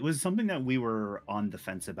it was something that we were on the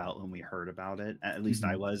fence about when we heard about it. At least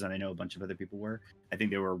I was, and I know a bunch of other people were. I think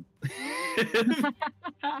they were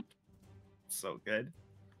so good.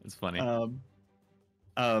 It's funny.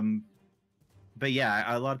 But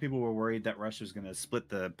yeah, a lot of people were worried that Rush was going to split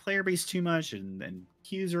the player base too much, and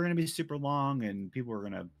queues are going to be super long, and people were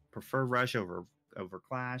going to prefer Rush over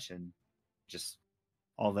Clash, and just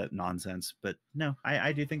all that nonsense. But no,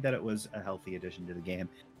 I do think that it was a healthy addition to the game,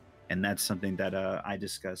 and that's something that I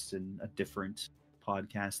discussed in a different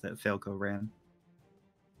podcast that Falco ran.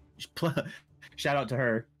 Shout out to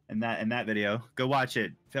her in that video. Go watch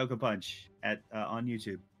it, Falco Punch at on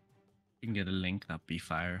YouTube. You can get a link. That'd be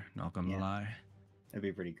fire. Not gonna lie. That'd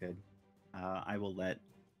be pretty good. I'll let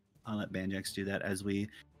Banjax do that as we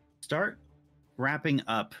start wrapping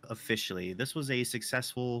up officially. This was a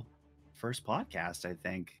successful first podcast, I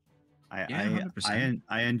think.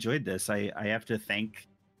 I enjoyed this. I have to thank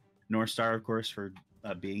North Star, of course, for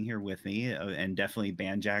being here with me, and definitely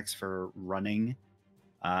Banjax for running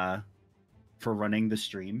the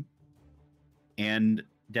stream, and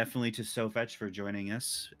definitely to SoFetch for joining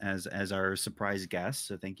us as our surprise guest.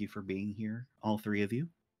 So thank you for being here, all three of you.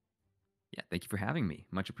 Yeah, thank you for having me.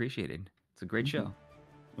 Much appreciated. It's a great show.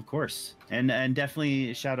 Of course. And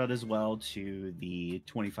definitely shout out as well to the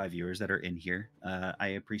 25 viewers that are in here.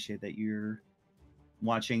 I appreciate that you're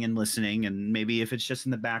watching and listening, and maybe if it's just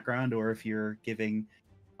in the background or if you're giving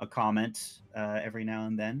a comment every now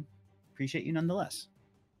and then, appreciate you nonetheless.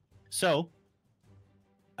 So,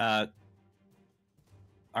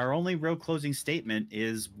 our only real closing statement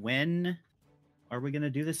is, when are we going to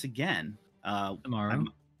do this again? Tomorrow.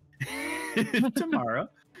 Tomorrow.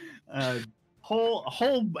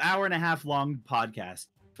 Whole hour and a half long podcast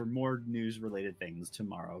for more news related things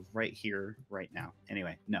tomorrow, right here, right now.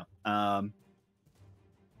 Anyway, no. I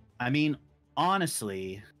mean,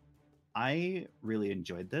 honestly, I really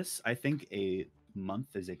enjoyed this. I think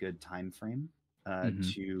month is a good time frame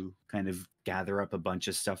Mhm. to kind of gather up a bunch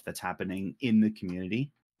of stuff that's happening in the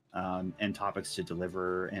community, and topics to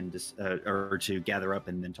deliver and or to gather up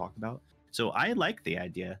and then talk about. So I like the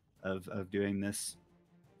idea of doing this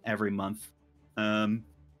every month.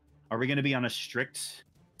 Are we going to be on a strict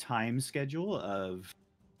time schedule of,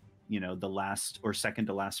 the last or second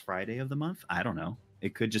to last Friday of the month? I don't know.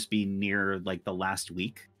 It could just be near like the last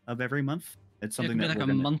week of every month. It's Yeah, it something could be that like we're a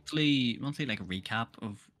gonna. monthly like recap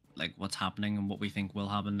of like what's happening and what we think will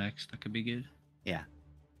happen next. That could be good. Yeah.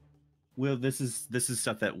 Well, this is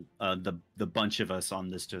stuff that the bunch of us on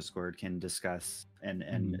this Discord can discuss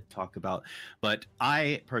and talk about. But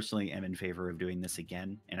I personally am in favor of doing this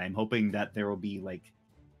again, and I'm hoping that there will be like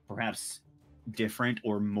perhaps different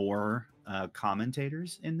or more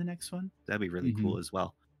commentators in the next one. That'd be really cool as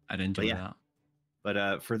well. I'd But enjoy yeah, that.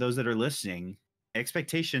 but for those that are listening,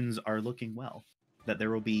 expectations are looking well. That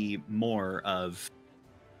there will be more of,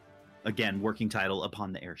 again, working title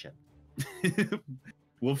upon the airship.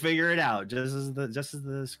 We'll figure it out, just as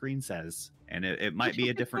the screen says, and it might be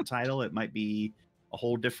a different title. It might be a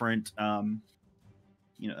whole different, a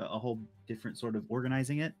whole different sort of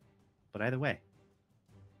organizing it. But either way,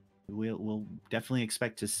 we'll definitely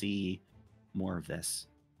expect to see more of this.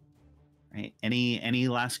 Right? Any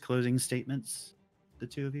last closing statements, the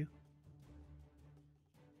two of you?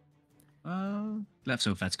 Let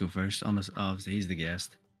Sofets go first. Obviously, he's the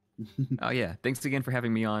guest. Oh yeah, thanks again for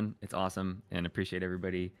having me on. It's awesome, and appreciate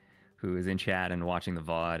everybody who is in chat and watching the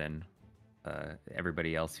VOD, and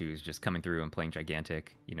everybody else who's just coming through and playing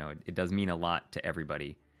Gigantic. It does mean a lot to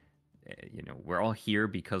everybody. We're all here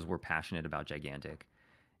because we're passionate about Gigantic,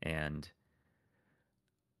 and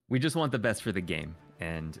we just want the best for the game.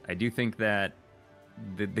 And I do think that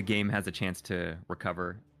the game has a chance to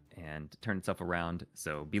recover and turn itself around.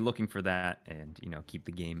 So be looking for that, and keep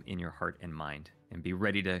the game in your heart and mind, and be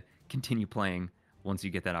ready to continue playing once you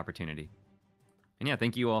get that opportunity. And yeah,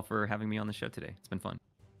 thank you all for having me on the show today. It's been fun.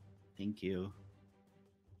 Thank you.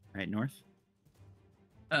 Right, North?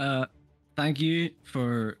 Thank you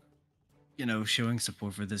for showing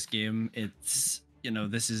support for this game. It's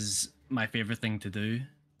this is my favorite thing to do.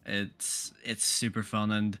 It's super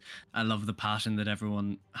fun, and I love the passion that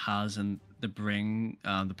everyone has, and the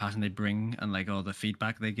passion they bring, and like all the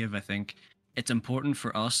feedback they give. I think it's important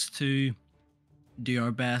for us to do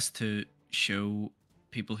our best to show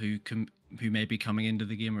people who may be coming into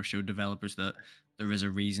the game, or show developers that there is a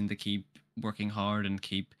reason to keep working hard and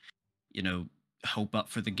keep hope up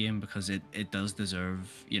for the game, because it does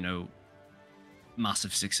deserve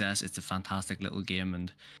massive success. It's a fantastic little game,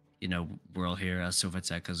 and we're all here, as Sofit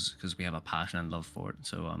said, because we have a passion and love for it.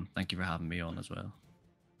 So thank you for having me on as well.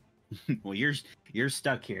 Well, you're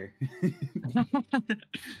stuck here.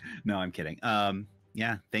 No, I'm kidding.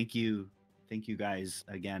 Yeah, thank you guys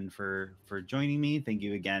again for joining me. Thank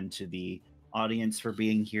you again to the audience for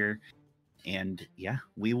being here. And yeah,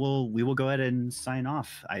 we will go ahead and sign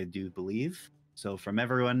off, I do believe. So from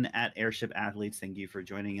everyone at Airship Athletes, thank you for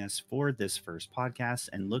joining us for this first podcast,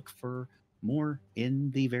 and look for more in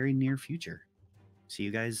the very near future. See you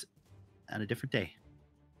guys at a different day.